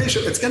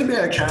 reassure it's going to be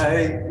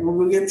okay,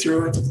 we'll get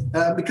through it.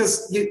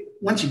 Because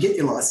once you get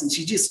your license,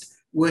 you're just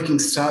working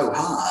so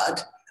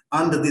hard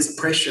under this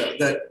pressure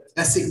that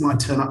ASIC might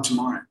turn up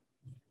tomorrow.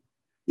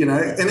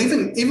 And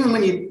even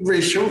when you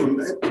reassure them,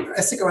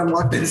 ASIC are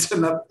unlikely to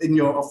turn up in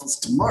your office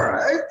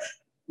tomorrow,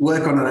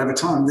 work on it over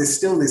time, there's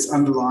still this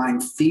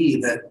underlying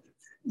fear that,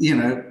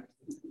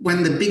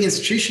 when the big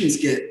institutions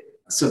get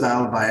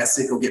surveilled by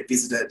ASIC or get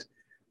visited,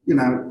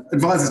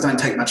 advisors don't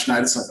take much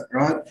notice of it,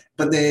 right?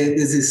 But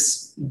there's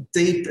this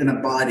deep and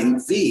abiding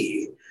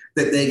fear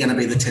that they're going to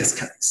be the test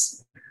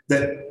case,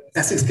 that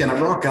ASIC's going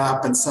to rock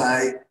up and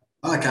say,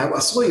 okay, well, I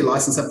saw your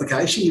license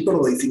application, you've got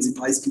all these things in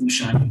place, can you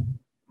show me?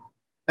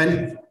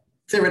 And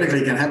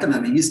theoretically it can happen,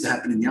 and it used to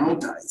happen in the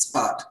old days,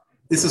 but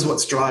this is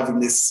what's driving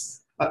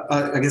this,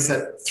 I guess,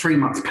 that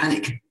 3-month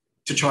panic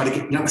to try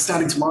to get,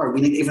 starting tomorrow,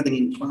 we need everything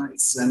in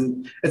place.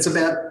 And it's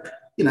about,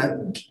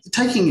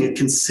 taking a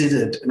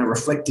considered and a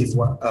reflective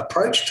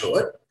approach to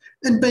it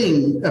and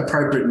being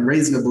appropriate and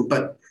reasonable,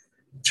 but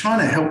trying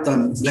to help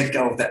them let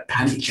go of that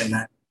panic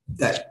and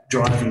that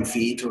driving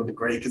fear to a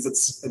degree, because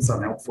it's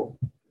unhelpful.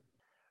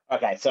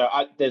 Okay, so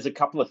there's a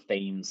couple of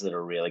themes that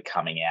are really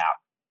coming out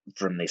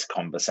from this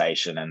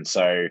conversation. And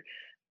so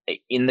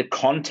in the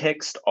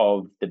context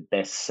of the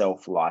best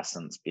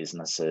self-licensed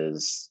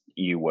businesses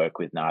you work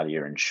with,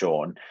 Nadia and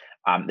Sean,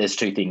 there's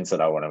two things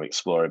that I want to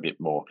explore a bit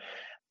more.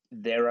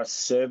 There are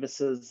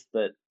services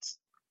that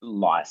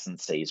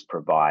licensees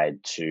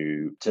provide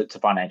to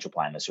financial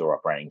planners who are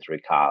operating through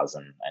CARs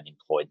and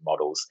employed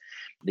models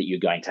that you're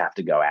going to have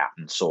to go out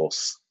and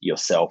source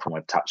yourself. And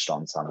we've touched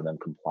on some of them,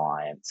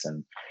 compliance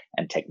and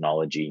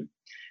technology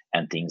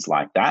and things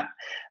like that.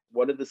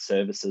 What are the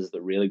services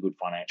that really good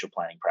financial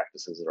planning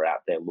practices are out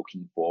there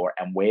looking for,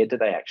 and where do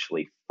they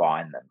actually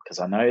find them? Because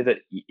I know that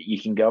you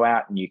can go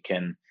out and you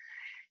can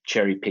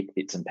cherry pick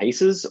bits and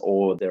pieces,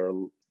 or there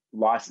are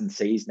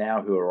licensees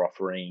now who are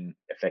offering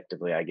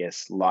effectively, I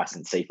guess,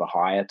 licensee for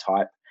hire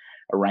type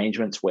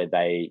arrangements where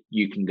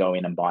you can go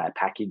in and buy a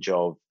package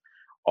of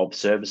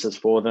services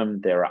for them.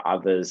 There are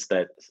others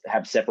that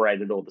have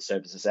separated all the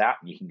services out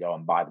and you can go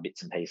and buy the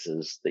bits and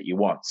pieces that you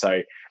want.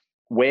 So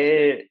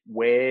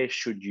where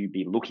should you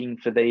be looking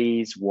for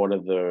these?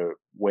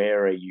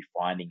 Where are you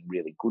finding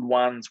really good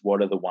ones?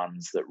 What are the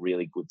ones that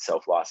really good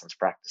self-licensed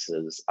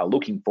practices are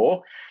looking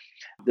for?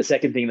 The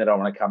second thing that I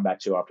want to come back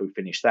to after we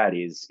finish that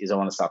is I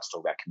want to start to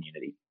talk about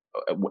community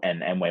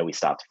and where we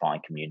start to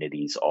find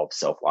communities of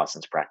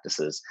self-licensed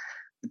practices.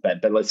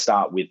 But let's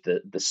start with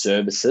the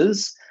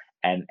services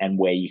and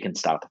where you can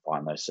start to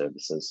find those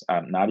services.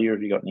 Nadia,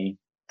 have you got any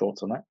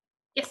thoughts on that?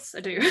 Yes, I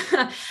do.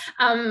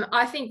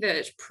 I think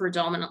that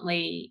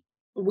predominantly,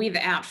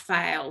 without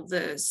fail,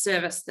 the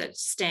service that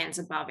stands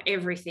above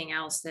everything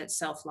else that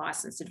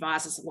self-licensed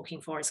advisors are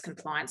looking for is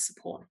compliance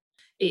support.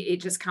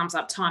 It just comes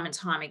up time and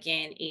time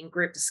again in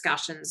group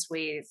discussions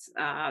with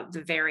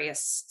the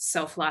various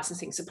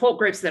self-licensing support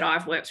groups that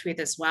I've worked with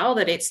as well,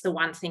 that it's the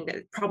one thing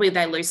that probably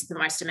they lose the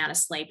most amount of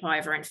sleep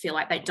over and feel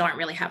like they don't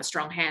really have a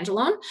strong handle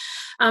on.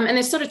 And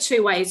there's sort of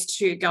two ways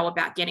to go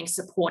about getting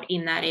support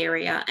in that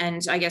area.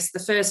 And I guess the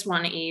first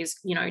one is,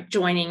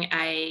 joining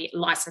a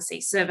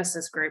licensee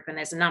services group, and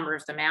there's a number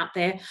of them out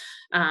there.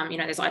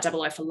 There's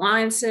IOOF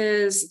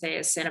Alliances,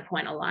 there's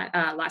Centrepoint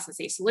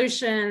Licensee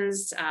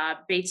Solutions,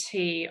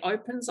 BT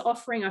Open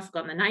offering, I've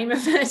forgotten the name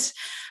of it,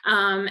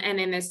 and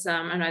then there's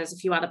I know there's a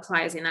few other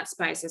players in that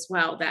space as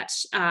well that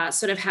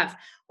sort of have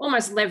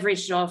almost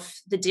leveraged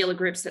off the dealer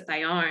groups that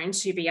they own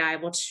to be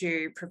able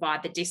to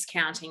provide the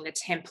discounting, the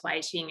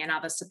templating, and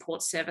other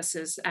support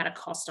services at a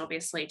cost,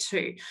 obviously,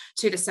 to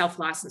the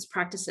self-licensed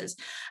practices.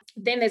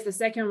 Then there's the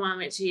second one,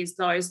 which is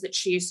those that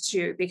choose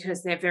to,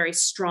 because they're very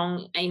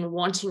strong in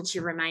wanting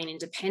to remain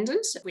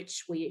independent,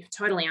 which we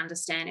totally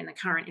understand in the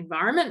current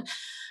environment,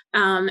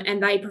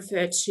 and they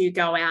prefer to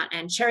go out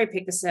and cherry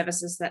pick the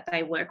services that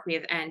they work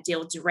with and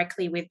deal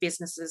directly with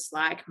businesses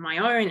like my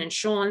own and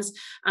Sean's,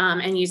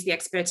 and use the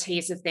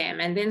expertise of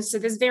them. And then so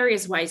there's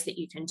various ways that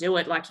you can do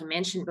it, like you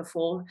mentioned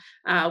before,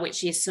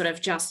 which is sort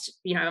of just,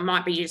 it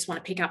might be you just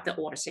want to pick up the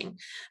auditing.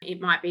 It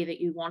might be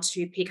that you want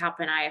to pick up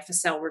an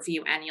AFSL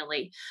review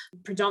annually.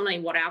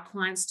 Predominantly what our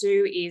clients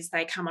do is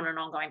they come on an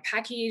ongoing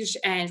package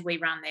and we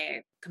run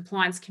their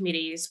compliance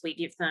committees, we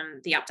give them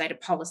the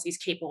updated policies,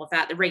 keep all of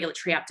that, the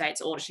regulatory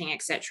updates, auditing,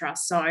 etc.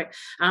 So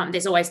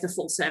there's always the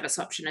full service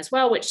option as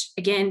well, which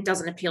again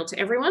doesn't appeal to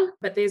everyone,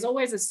 but there's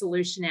always a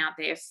solution out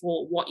there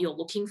for what you're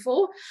looking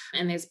for.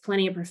 And there's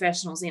plenty of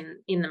professionals in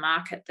the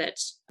market that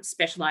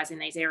specialize in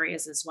these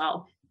areas as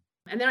well.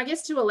 And then I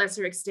guess to a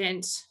lesser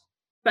extent,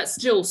 but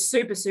still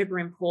super, super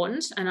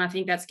important. And I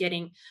think that's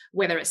getting,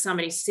 whether it's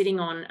somebody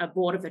sitting on a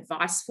board of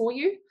advice for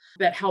you,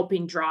 but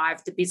helping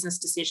drive the business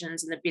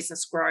decisions and the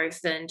business growth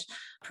and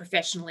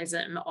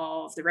professionalism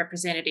of the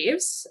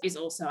representatives is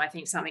also, I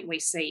think, something we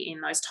see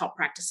in those top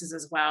practices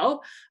as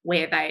well,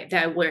 where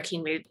they're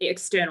working with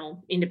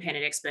external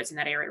independent experts in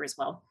that area as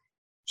well.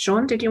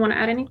 Sean, did you want to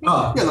add anything?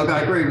 Oh, yeah, look,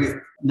 I agree with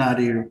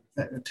Nadia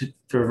to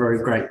a very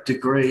great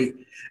degree.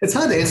 It's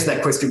hard to answer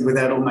that question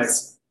without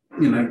almost,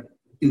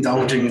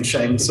 indulging in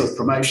shameless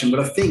self-promotion, but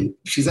I think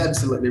she's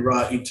absolutely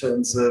right in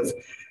terms of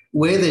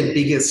where their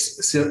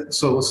biggest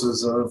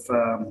sources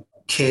of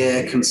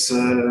care,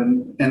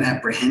 concern and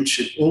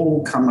apprehension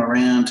all come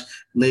around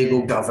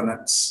legal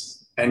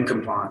governance and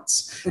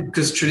compliance.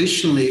 Because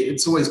traditionally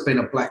it's always been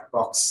a black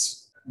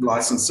box.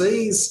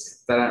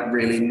 Licensees, they don't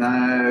really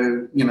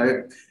know,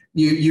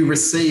 you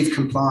receive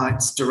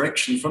compliance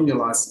direction from your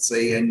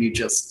licensee and you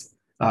just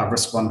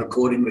respond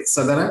accordingly.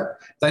 So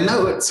they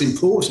know it's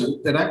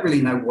important. They don't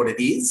really know what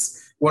it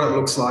is, what it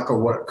looks like or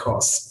what it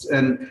costs.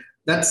 And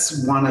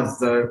that's one of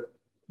the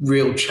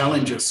real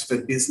challenges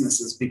for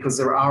businesses because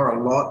there are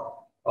a lot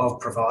of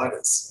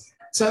providers.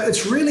 So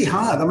it's really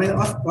hard. I mean,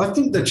 I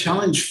think the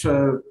challenge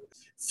for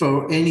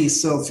any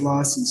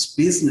self-licensed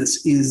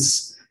business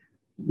is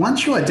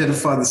once you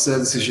identify the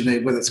services you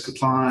need, whether it's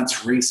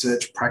compliance,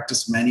 research,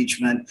 practice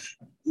management,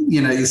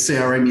 your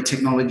CRM, your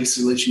technology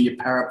solution, your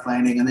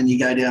paraplanning, and then you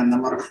go down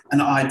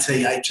an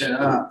IT,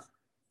 HR.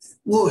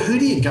 Well, who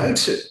do you go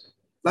to?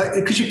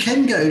 Because you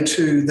can go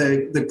to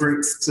the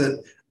groups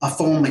that are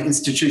formerly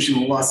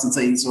institutional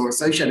licensees or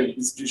associated with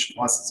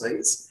institutional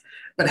licensees,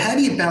 But how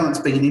do you balance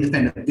being an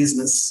independent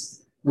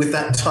business with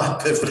that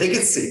type of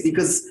legacy?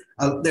 Because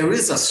there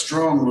is a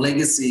strong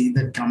legacy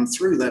that comes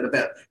through that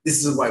about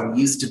this is the way we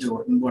used to do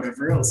it and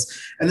whatever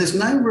else. And there's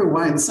no real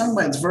way. In some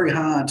way, it's very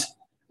hard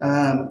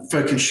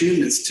for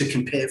consumers to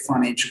compare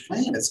financial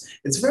planners.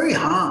 It's very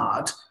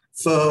hard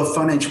for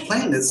financial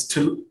planners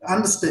to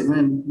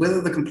understand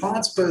whether the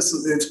compliance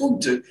person they're talking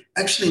to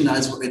actually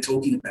knows what they're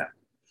talking about,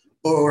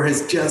 or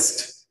has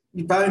just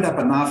boned up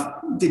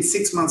enough, did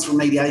 6 months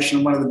remediation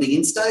on one of the big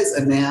instays,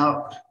 and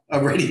now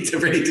are ready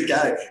to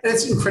go. And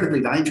it's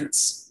incredibly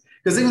dangerous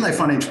because even though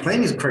financial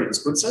planning is pretty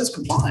good, so is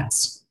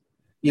compliance.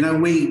 You know,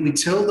 we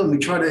tell them, we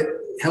try to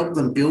help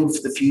them build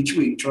for the future.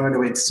 We try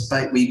to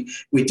anticipate.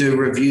 We do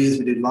reviews,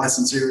 we do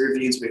licensee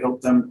reviews, we help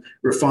them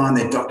refine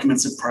their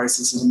documents and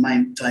processes and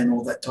maintain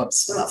all that type of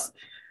stuff.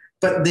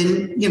 But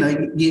then, you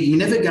know, you're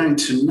never going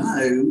to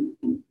know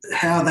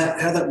how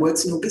that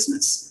works in your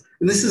business.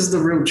 And this is the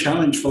real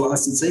challenge for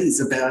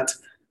licensees about,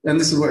 and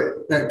this is where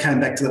that came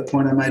back to the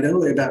point I made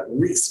earlier about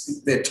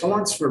risk, their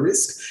tolerance for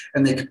risk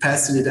and their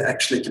capacity to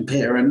actually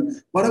compare.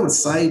 And what I would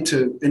say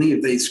to any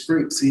of these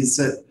groups is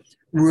that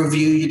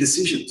review your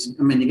decisions.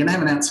 I mean, you're going to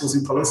have an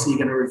outsourcing policy, you're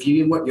going to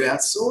review what you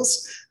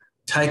outsource,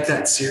 take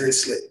that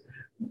seriously.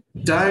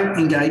 Don't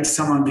engage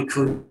someone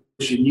because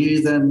you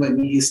knew them when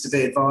you used to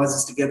be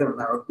advisors together and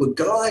they're a good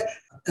guy.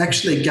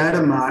 Actually go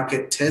to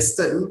market, test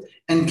them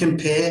and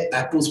compare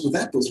apples with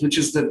apples, which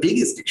is the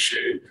biggest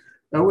issue.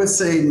 We're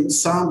seeing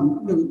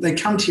some, they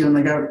come to you and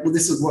they go, well,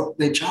 this is what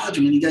they're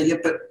charging. And you go, yeah,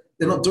 but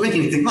they're not doing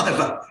anything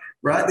either,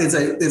 right?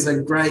 There's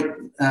a great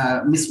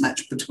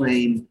mismatch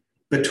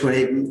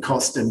between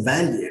cost and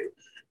value.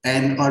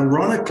 And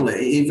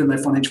ironically, even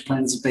though financial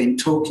planners have been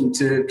talking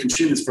to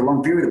consumers for a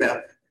long period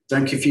about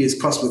don't confuse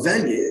cost with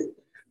value,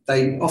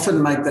 they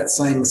often make that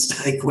same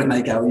mistake when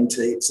they go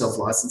into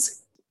self-licensing.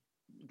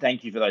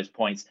 Thank you for those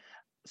points.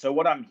 So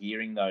what I'm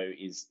hearing, though,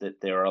 is that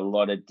there are a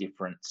lot of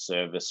different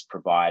service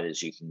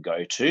providers you can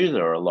go to.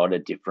 There are a lot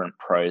of different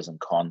pros and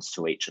cons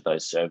to each of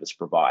those service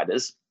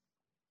providers.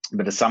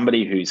 But as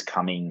somebody who's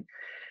coming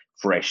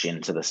fresh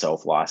into the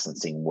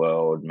self-licensing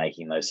world,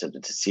 making those sort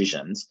of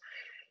decisions,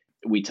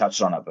 we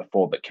touched on it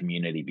before, but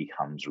community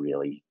becomes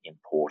really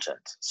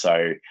important.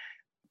 So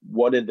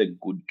what are the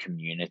good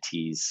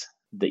communities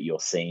that you're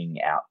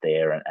seeing out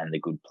there and the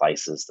good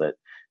places that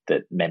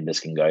members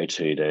can go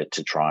to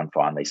try and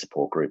find these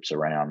support groups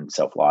around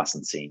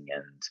self-licensing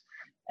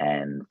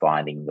and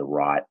finding the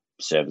right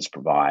service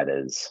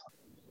providers?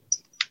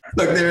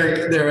 Look,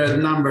 there are a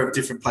number of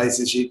different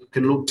places you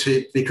can look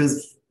to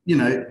because, you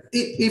know,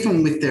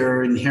 even with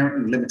their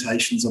inherent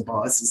limitations or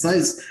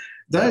biases,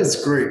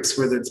 those groups,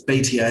 whether it's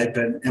BT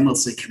Open,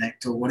 MLC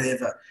Connect or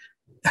whatever,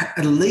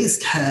 at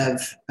least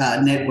have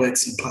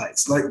networks in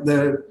place. Like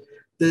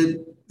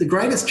the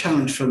greatest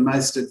challenge for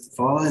most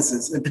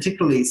advisors, and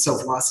particularly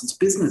self-licensed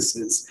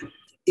businesses,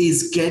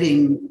 is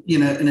getting, you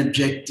know, an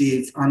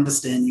objective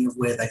understanding of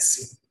where they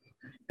sit.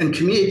 And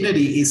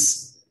community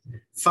is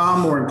far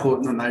more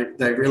important than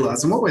they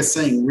realise. And what we're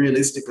seeing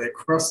realistically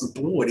across the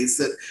board is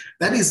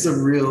that is the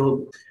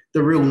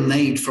real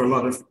need for a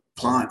lot of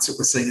clients that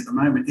we're seeing at the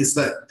moment, is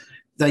that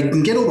they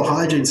can get all the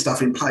hygiene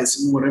stuff in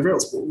place and whatever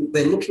else, but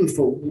they're looking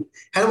for,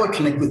 how do I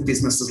connect with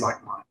businesses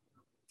like mine?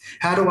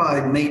 How do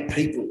I meet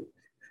people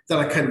that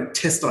I can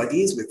test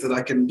ideas with, that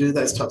I can do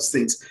those types of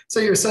things? So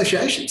your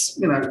associations,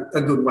 you know,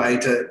 a good way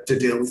to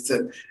deal with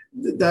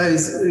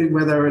those,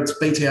 whether it's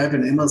BT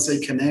Open,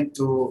 MLC Connect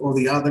or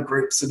the other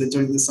groups that are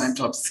doing the same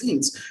types of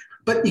things.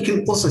 But you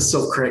can also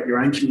self-create your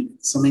own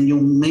communities. I mean,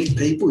 you'll meet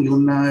people, you'll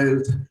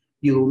know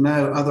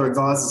other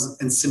advisors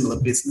and similar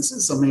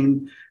businesses. I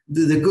mean,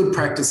 the good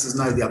practices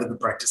know the other good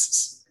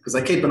practices because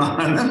they keep an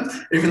eye on them,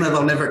 even though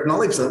they'll never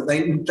acknowledge them.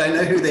 They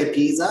know who their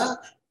peers are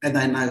and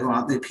they know who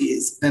aren't their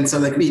peers. And so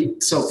they can be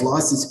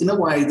self-licensed in a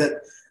way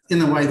that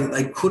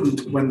they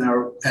couldn't when they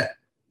were at,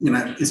 you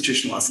know,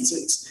 institutional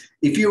licensees.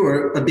 If you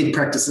were a big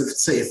practice of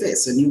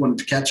CFS and you wanted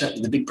to catch up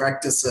with the big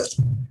practice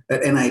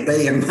at NAB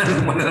and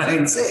one at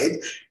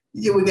ANZ,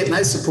 you would get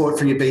no support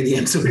from your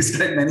BDMs or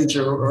estate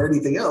manager or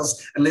anything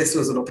else unless there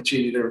was an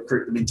opportunity to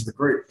recruit them into the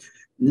group.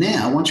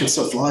 Now, once you're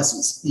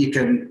self-licensed, you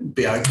can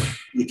be open.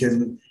 You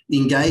can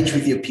engage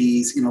with your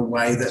peers in a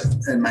way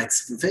that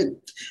makes it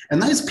fit.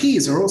 And those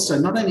peers are also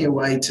not only a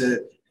way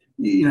to,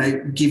 you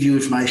know, give you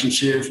information,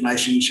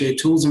 share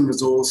tools and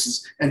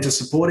resources, and to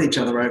support each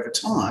other over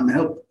time,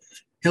 help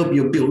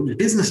you build your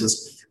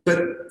businesses,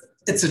 but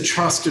it's a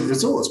trusted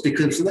resource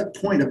because to that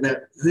point about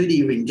who do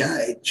you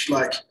engage,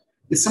 like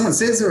if someone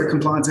says they're a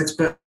compliance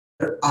expert,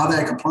 are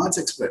they a compliance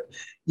expert?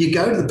 You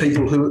go to the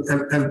people who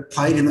have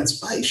played in that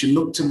space. You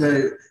look to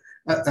the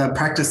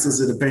practices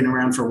that have been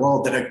around for a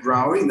while that are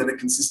growing, that are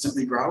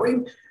consistently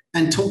growing,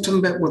 and talk to them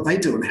about what they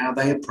do and how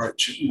they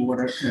approach it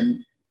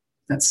and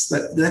that's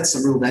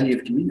the real value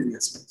of community, I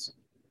suppose.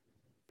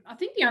 I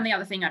think the only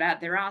other thing I'd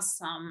add, there are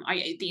some,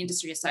 the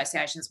industry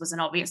associations was an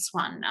obvious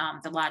one,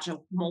 the larger,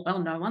 more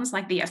well-known ones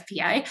like the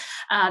FPA.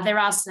 There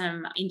are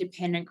some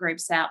independent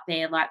groups out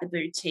there like the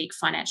Boutique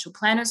Financial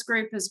Planners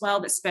Group as well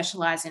that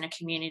specialise in a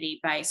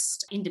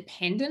community-based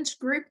independent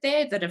group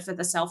there that are for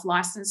the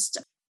self-licensed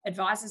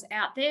advisors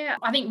out there.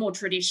 I think more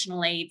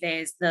traditionally,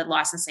 there's the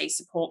licensee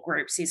support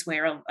groups is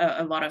where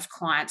a lot of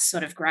clients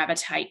sort of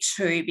gravitate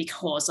to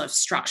because of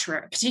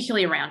structure,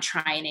 particularly around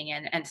training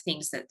and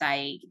things that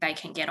they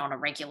can get on a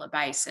regular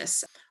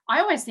basis. I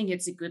always think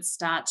it's a good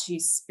start to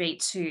speak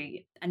to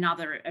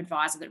another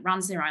advisor that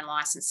runs their own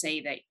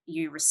licensee that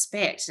you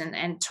respect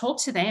and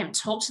talk to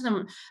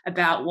them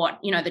about what,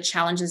 the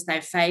challenges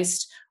they've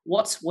faced,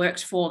 what's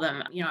worked for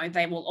them.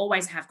 They will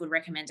always have good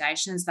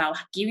recommendations. They'll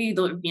give you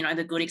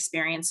the good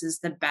experiences,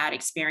 the bad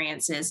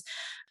experiences,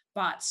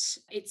 but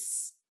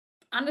it's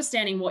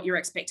understanding what your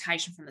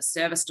expectation from the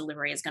service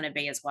delivery is going to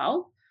be as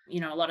well.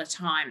 A lot of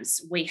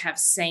times we have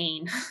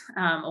seen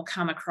or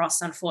come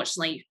across,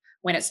 unfortunately,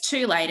 when it's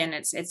too late and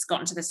it's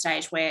gotten to the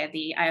stage where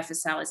the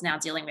AFSL is now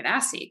dealing with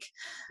ASIC,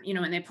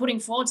 and they're putting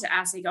forward to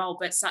ASIC,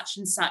 but such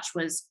and such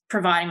was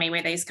providing me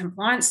with these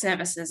compliance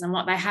services. And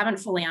what they haven't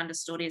fully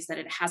understood is that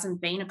it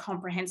hasn't been a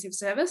comprehensive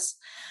service.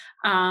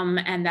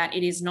 And that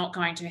it is not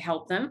going to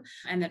help them.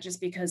 And that just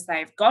because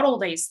they've got all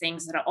these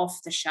things that are off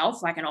the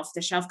shelf, like an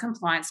off-the-shelf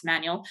compliance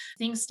manual,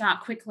 things start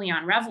quickly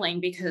unraveling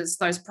because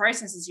those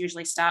processes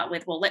usually start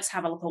with, well, let's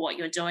have a look at what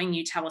you're doing.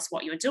 You tell us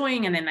what you're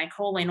doing. And then they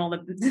call in all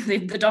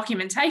the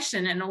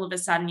documentation. And all of a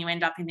sudden you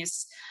end up in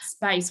this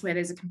space where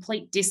there's a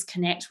complete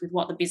disconnect with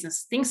what the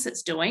business thinks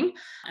it's doing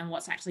and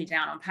what's actually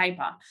down on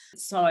paper.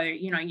 So,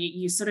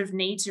 you sort of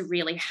need to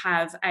really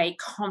have a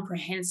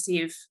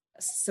comprehensive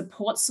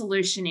support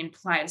solution in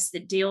place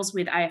that deals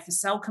with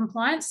AFSL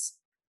compliance,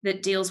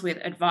 that deals with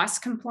advice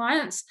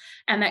compliance,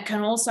 and that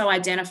can also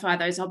identify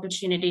those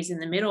opportunities in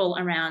the middle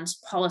around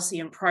policy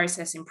and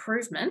process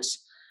improvement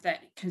that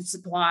can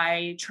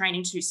supply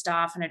training to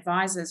staff and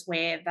advisors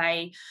where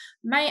they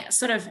may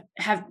sort of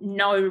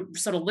know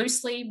sort of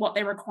loosely what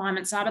their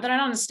requirements are, but they don't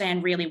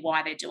understand really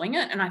why they're doing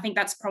it. And I think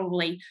that's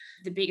probably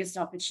the biggest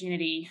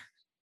opportunity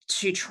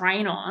to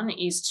train on,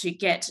 is to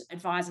get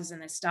advisors and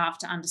their staff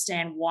to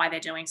understand why they're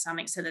doing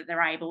something so that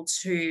they're able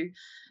to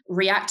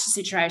react to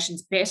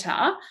situations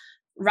better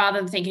rather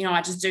than thinking,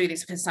 I just do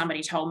this because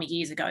somebody told me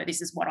years ago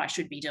this is what I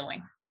should be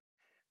doing.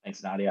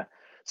 Thanks, Nadia.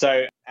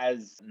 So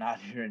as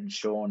Nadia and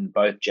Sean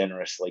both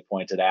generously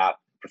pointed out,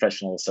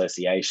 professional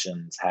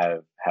associations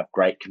have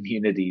great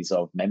communities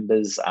of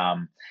members,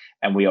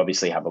 and we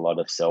obviously have a lot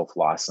of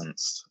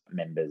self-licensed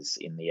members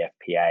in the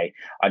FPA.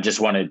 I just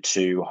wanted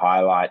to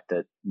highlight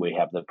that we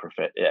have the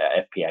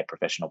FPA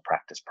Professional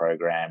Practice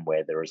Program,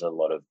 where there is a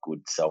lot of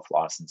good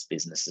self-licensed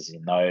businesses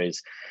in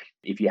those.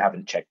 If you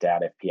haven't checked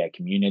out FPA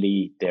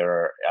Community,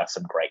 there are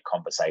some great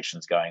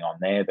conversations going on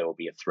there. There will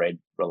be a thread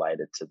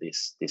related to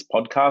this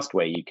podcast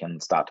where you can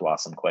start to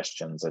ask some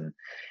questions and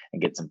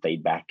get some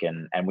feedback.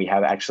 And we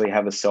actually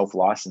have a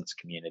self-licensed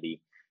community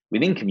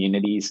within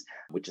communities,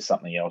 which is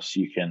something else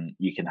you can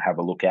have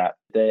a look at.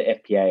 The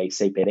FPA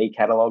CPD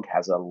catalogue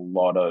has a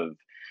lot of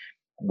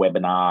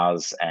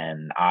webinars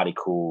and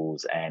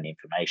articles and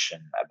information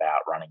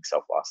about running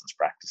self-licensed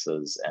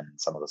practices and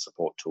some of the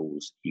support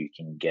tools you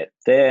can get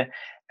there.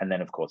 And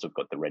then, of course, we've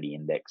got the Ready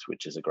Index,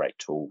 which is a great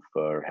tool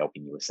for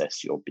helping you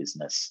assess your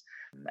business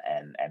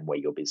and where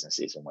your business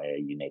is and where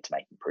you need to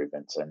make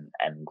improvements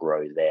and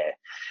grow there.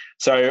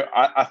 So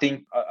I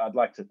think I'd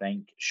like to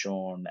thank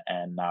Sean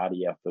and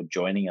Nadia for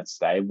joining us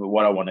today. But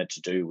what I wanted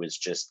to do was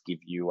just give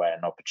you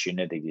an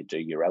opportunity to do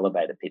your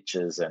elevator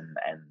pitches and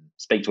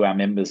speak to our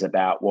members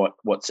about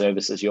what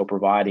services you're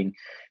providing,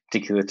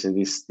 particular to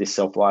this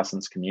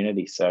self-licensed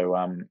community.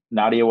 So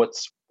Nadia,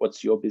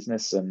 what's your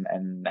business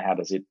and how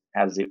does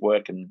it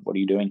work and what are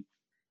you doing?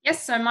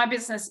 Yes, so my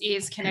business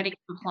is Kinetic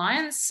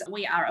Compliance.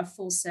 We are a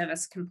full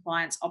service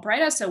compliance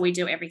operator. So we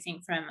do everything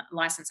from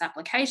license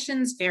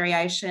applications,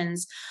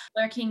 variations,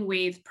 working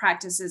with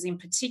practices in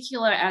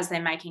particular as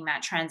they're making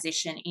that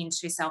transition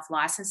into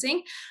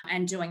self-licensing,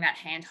 and doing that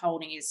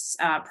hand-holding is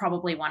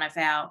probably one of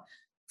our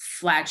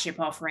flagship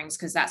offerings,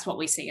 because that's what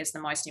we see as the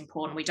most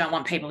important. We don't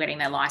want people getting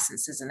their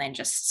licenses and then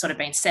just sort of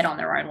being set on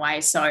their own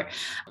way. So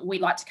we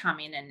like to come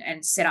in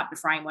and set up the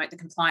framework, the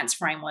compliance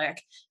framework,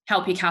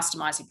 help you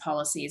customize your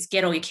policies,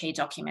 get all your key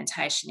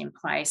documentation in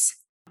place,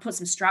 put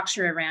some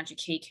structure around your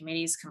key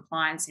committees,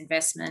 compliance,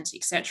 investment,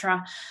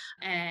 etc.,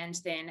 and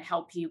then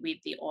help you with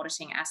the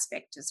auditing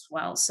aspect as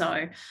well.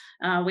 So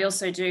we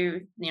also do,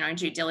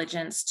 due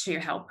diligence to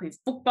help with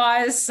book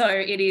buys. So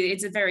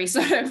it's a very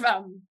sort of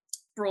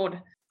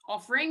broad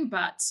offering,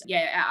 but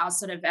our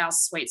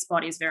sweet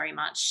spot is very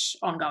much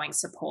ongoing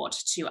support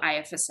to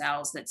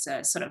AFSLs. That's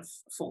a sort of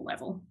full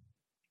level.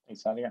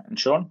 Thanks, Nadia. And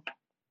Sean?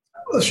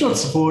 Well, the short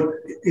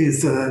support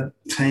is a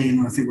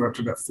team, I think we're up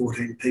to about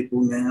 14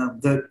 people now,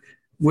 that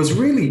was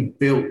really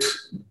built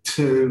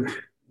to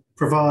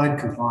provide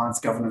compliance,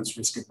 governance,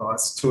 risk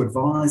advice to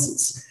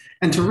advisors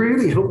and to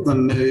really help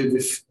them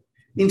move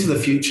into the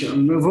future.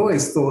 And we've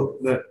always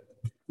thought that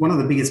one of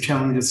the biggest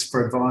challenges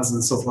for advisors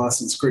and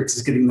self-licensed groups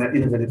is getting that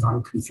innovative,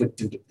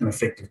 unconflicted and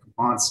effective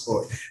compliance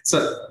support.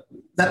 So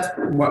that's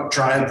what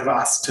drove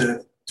us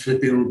to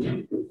build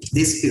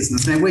this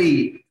business. Now,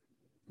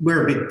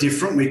 we're a bit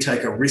different. We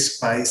take a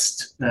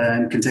risk-based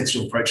and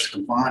contextual approach to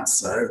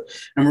compliance.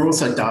 And we're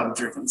also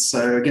data-driven.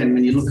 So again,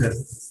 when you look at,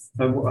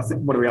 I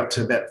think, what are we up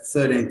to? About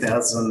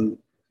 13,000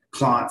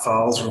 client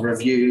files were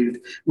reviewed.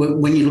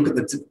 When you look at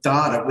the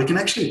data, we can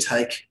actually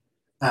take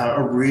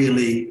a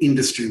really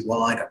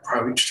industry-wide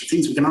approach to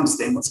things. We can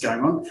understand what's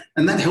going on,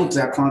 and that helps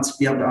our clients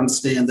be able to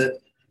understand that,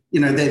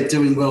 they're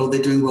doing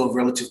well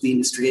relative to the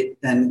industry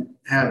and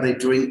how they're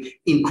doing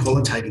in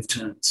qualitative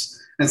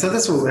terms. And so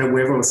that's what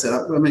we've all set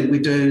up. I mean,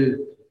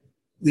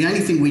 the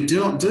only thing we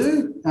do not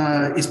do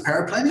is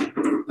paraplanning.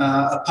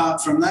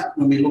 Apart from that,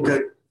 when we look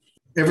at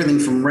everything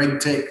from reg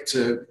tech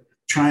to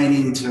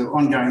training to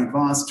ongoing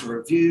advice to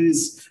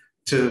reviews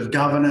to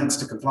governance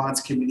to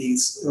compliance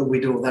committees, we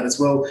do all that as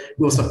well.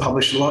 We also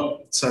publish a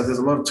lot. So there's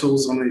a lot of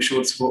tools on the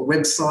Assured Support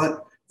website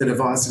that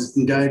advisors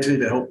can go to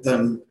help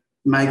them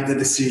make the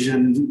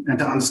decision and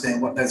to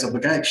understand what those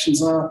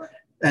obligations are.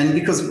 And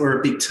because we're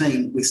a big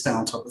team, we stay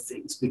on top of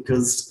things,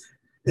 because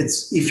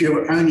if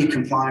you're only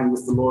complying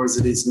with the law as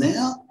it is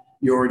now,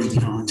 you're already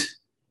behind.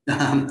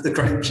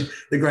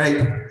 The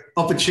great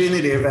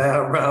opportunity of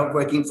our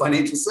working in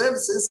financial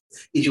services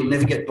is you'll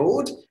never get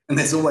bored, and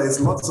there's always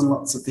lots and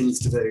lots of things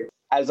to do.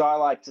 As I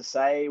like to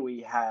say,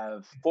 we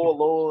have 4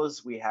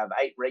 laws, we have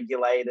 8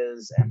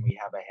 regulators, and we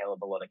have a hell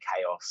of a lot of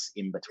chaos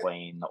in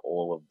between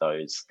all of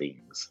those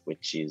things,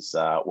 which is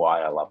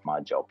why I love my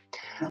job.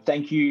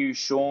 Thank you,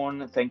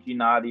 Sean. Thank you,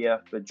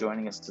 Nadia, for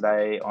joining us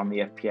today on the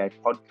FPA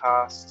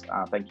podcast.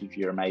 Thank you for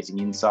your amazing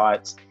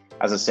insights.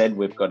 As I said,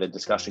 we've got a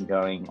discussion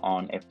going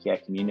on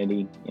FPA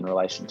community in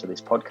relation to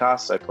this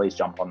podcast, so please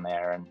jump on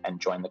there and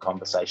join the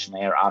conversation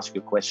there. Ask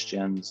your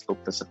questions,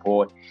 look for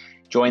support,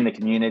 join the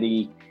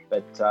community.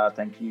 But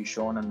thank you,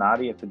 Sean and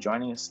Nadia, for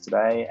joining us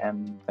today,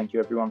 and thank you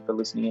everyone for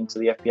listening into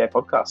the FPA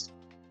podcast.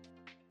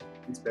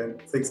 Thanks, Ben.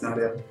 Thanks,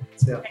 Nadia.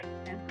 See ya.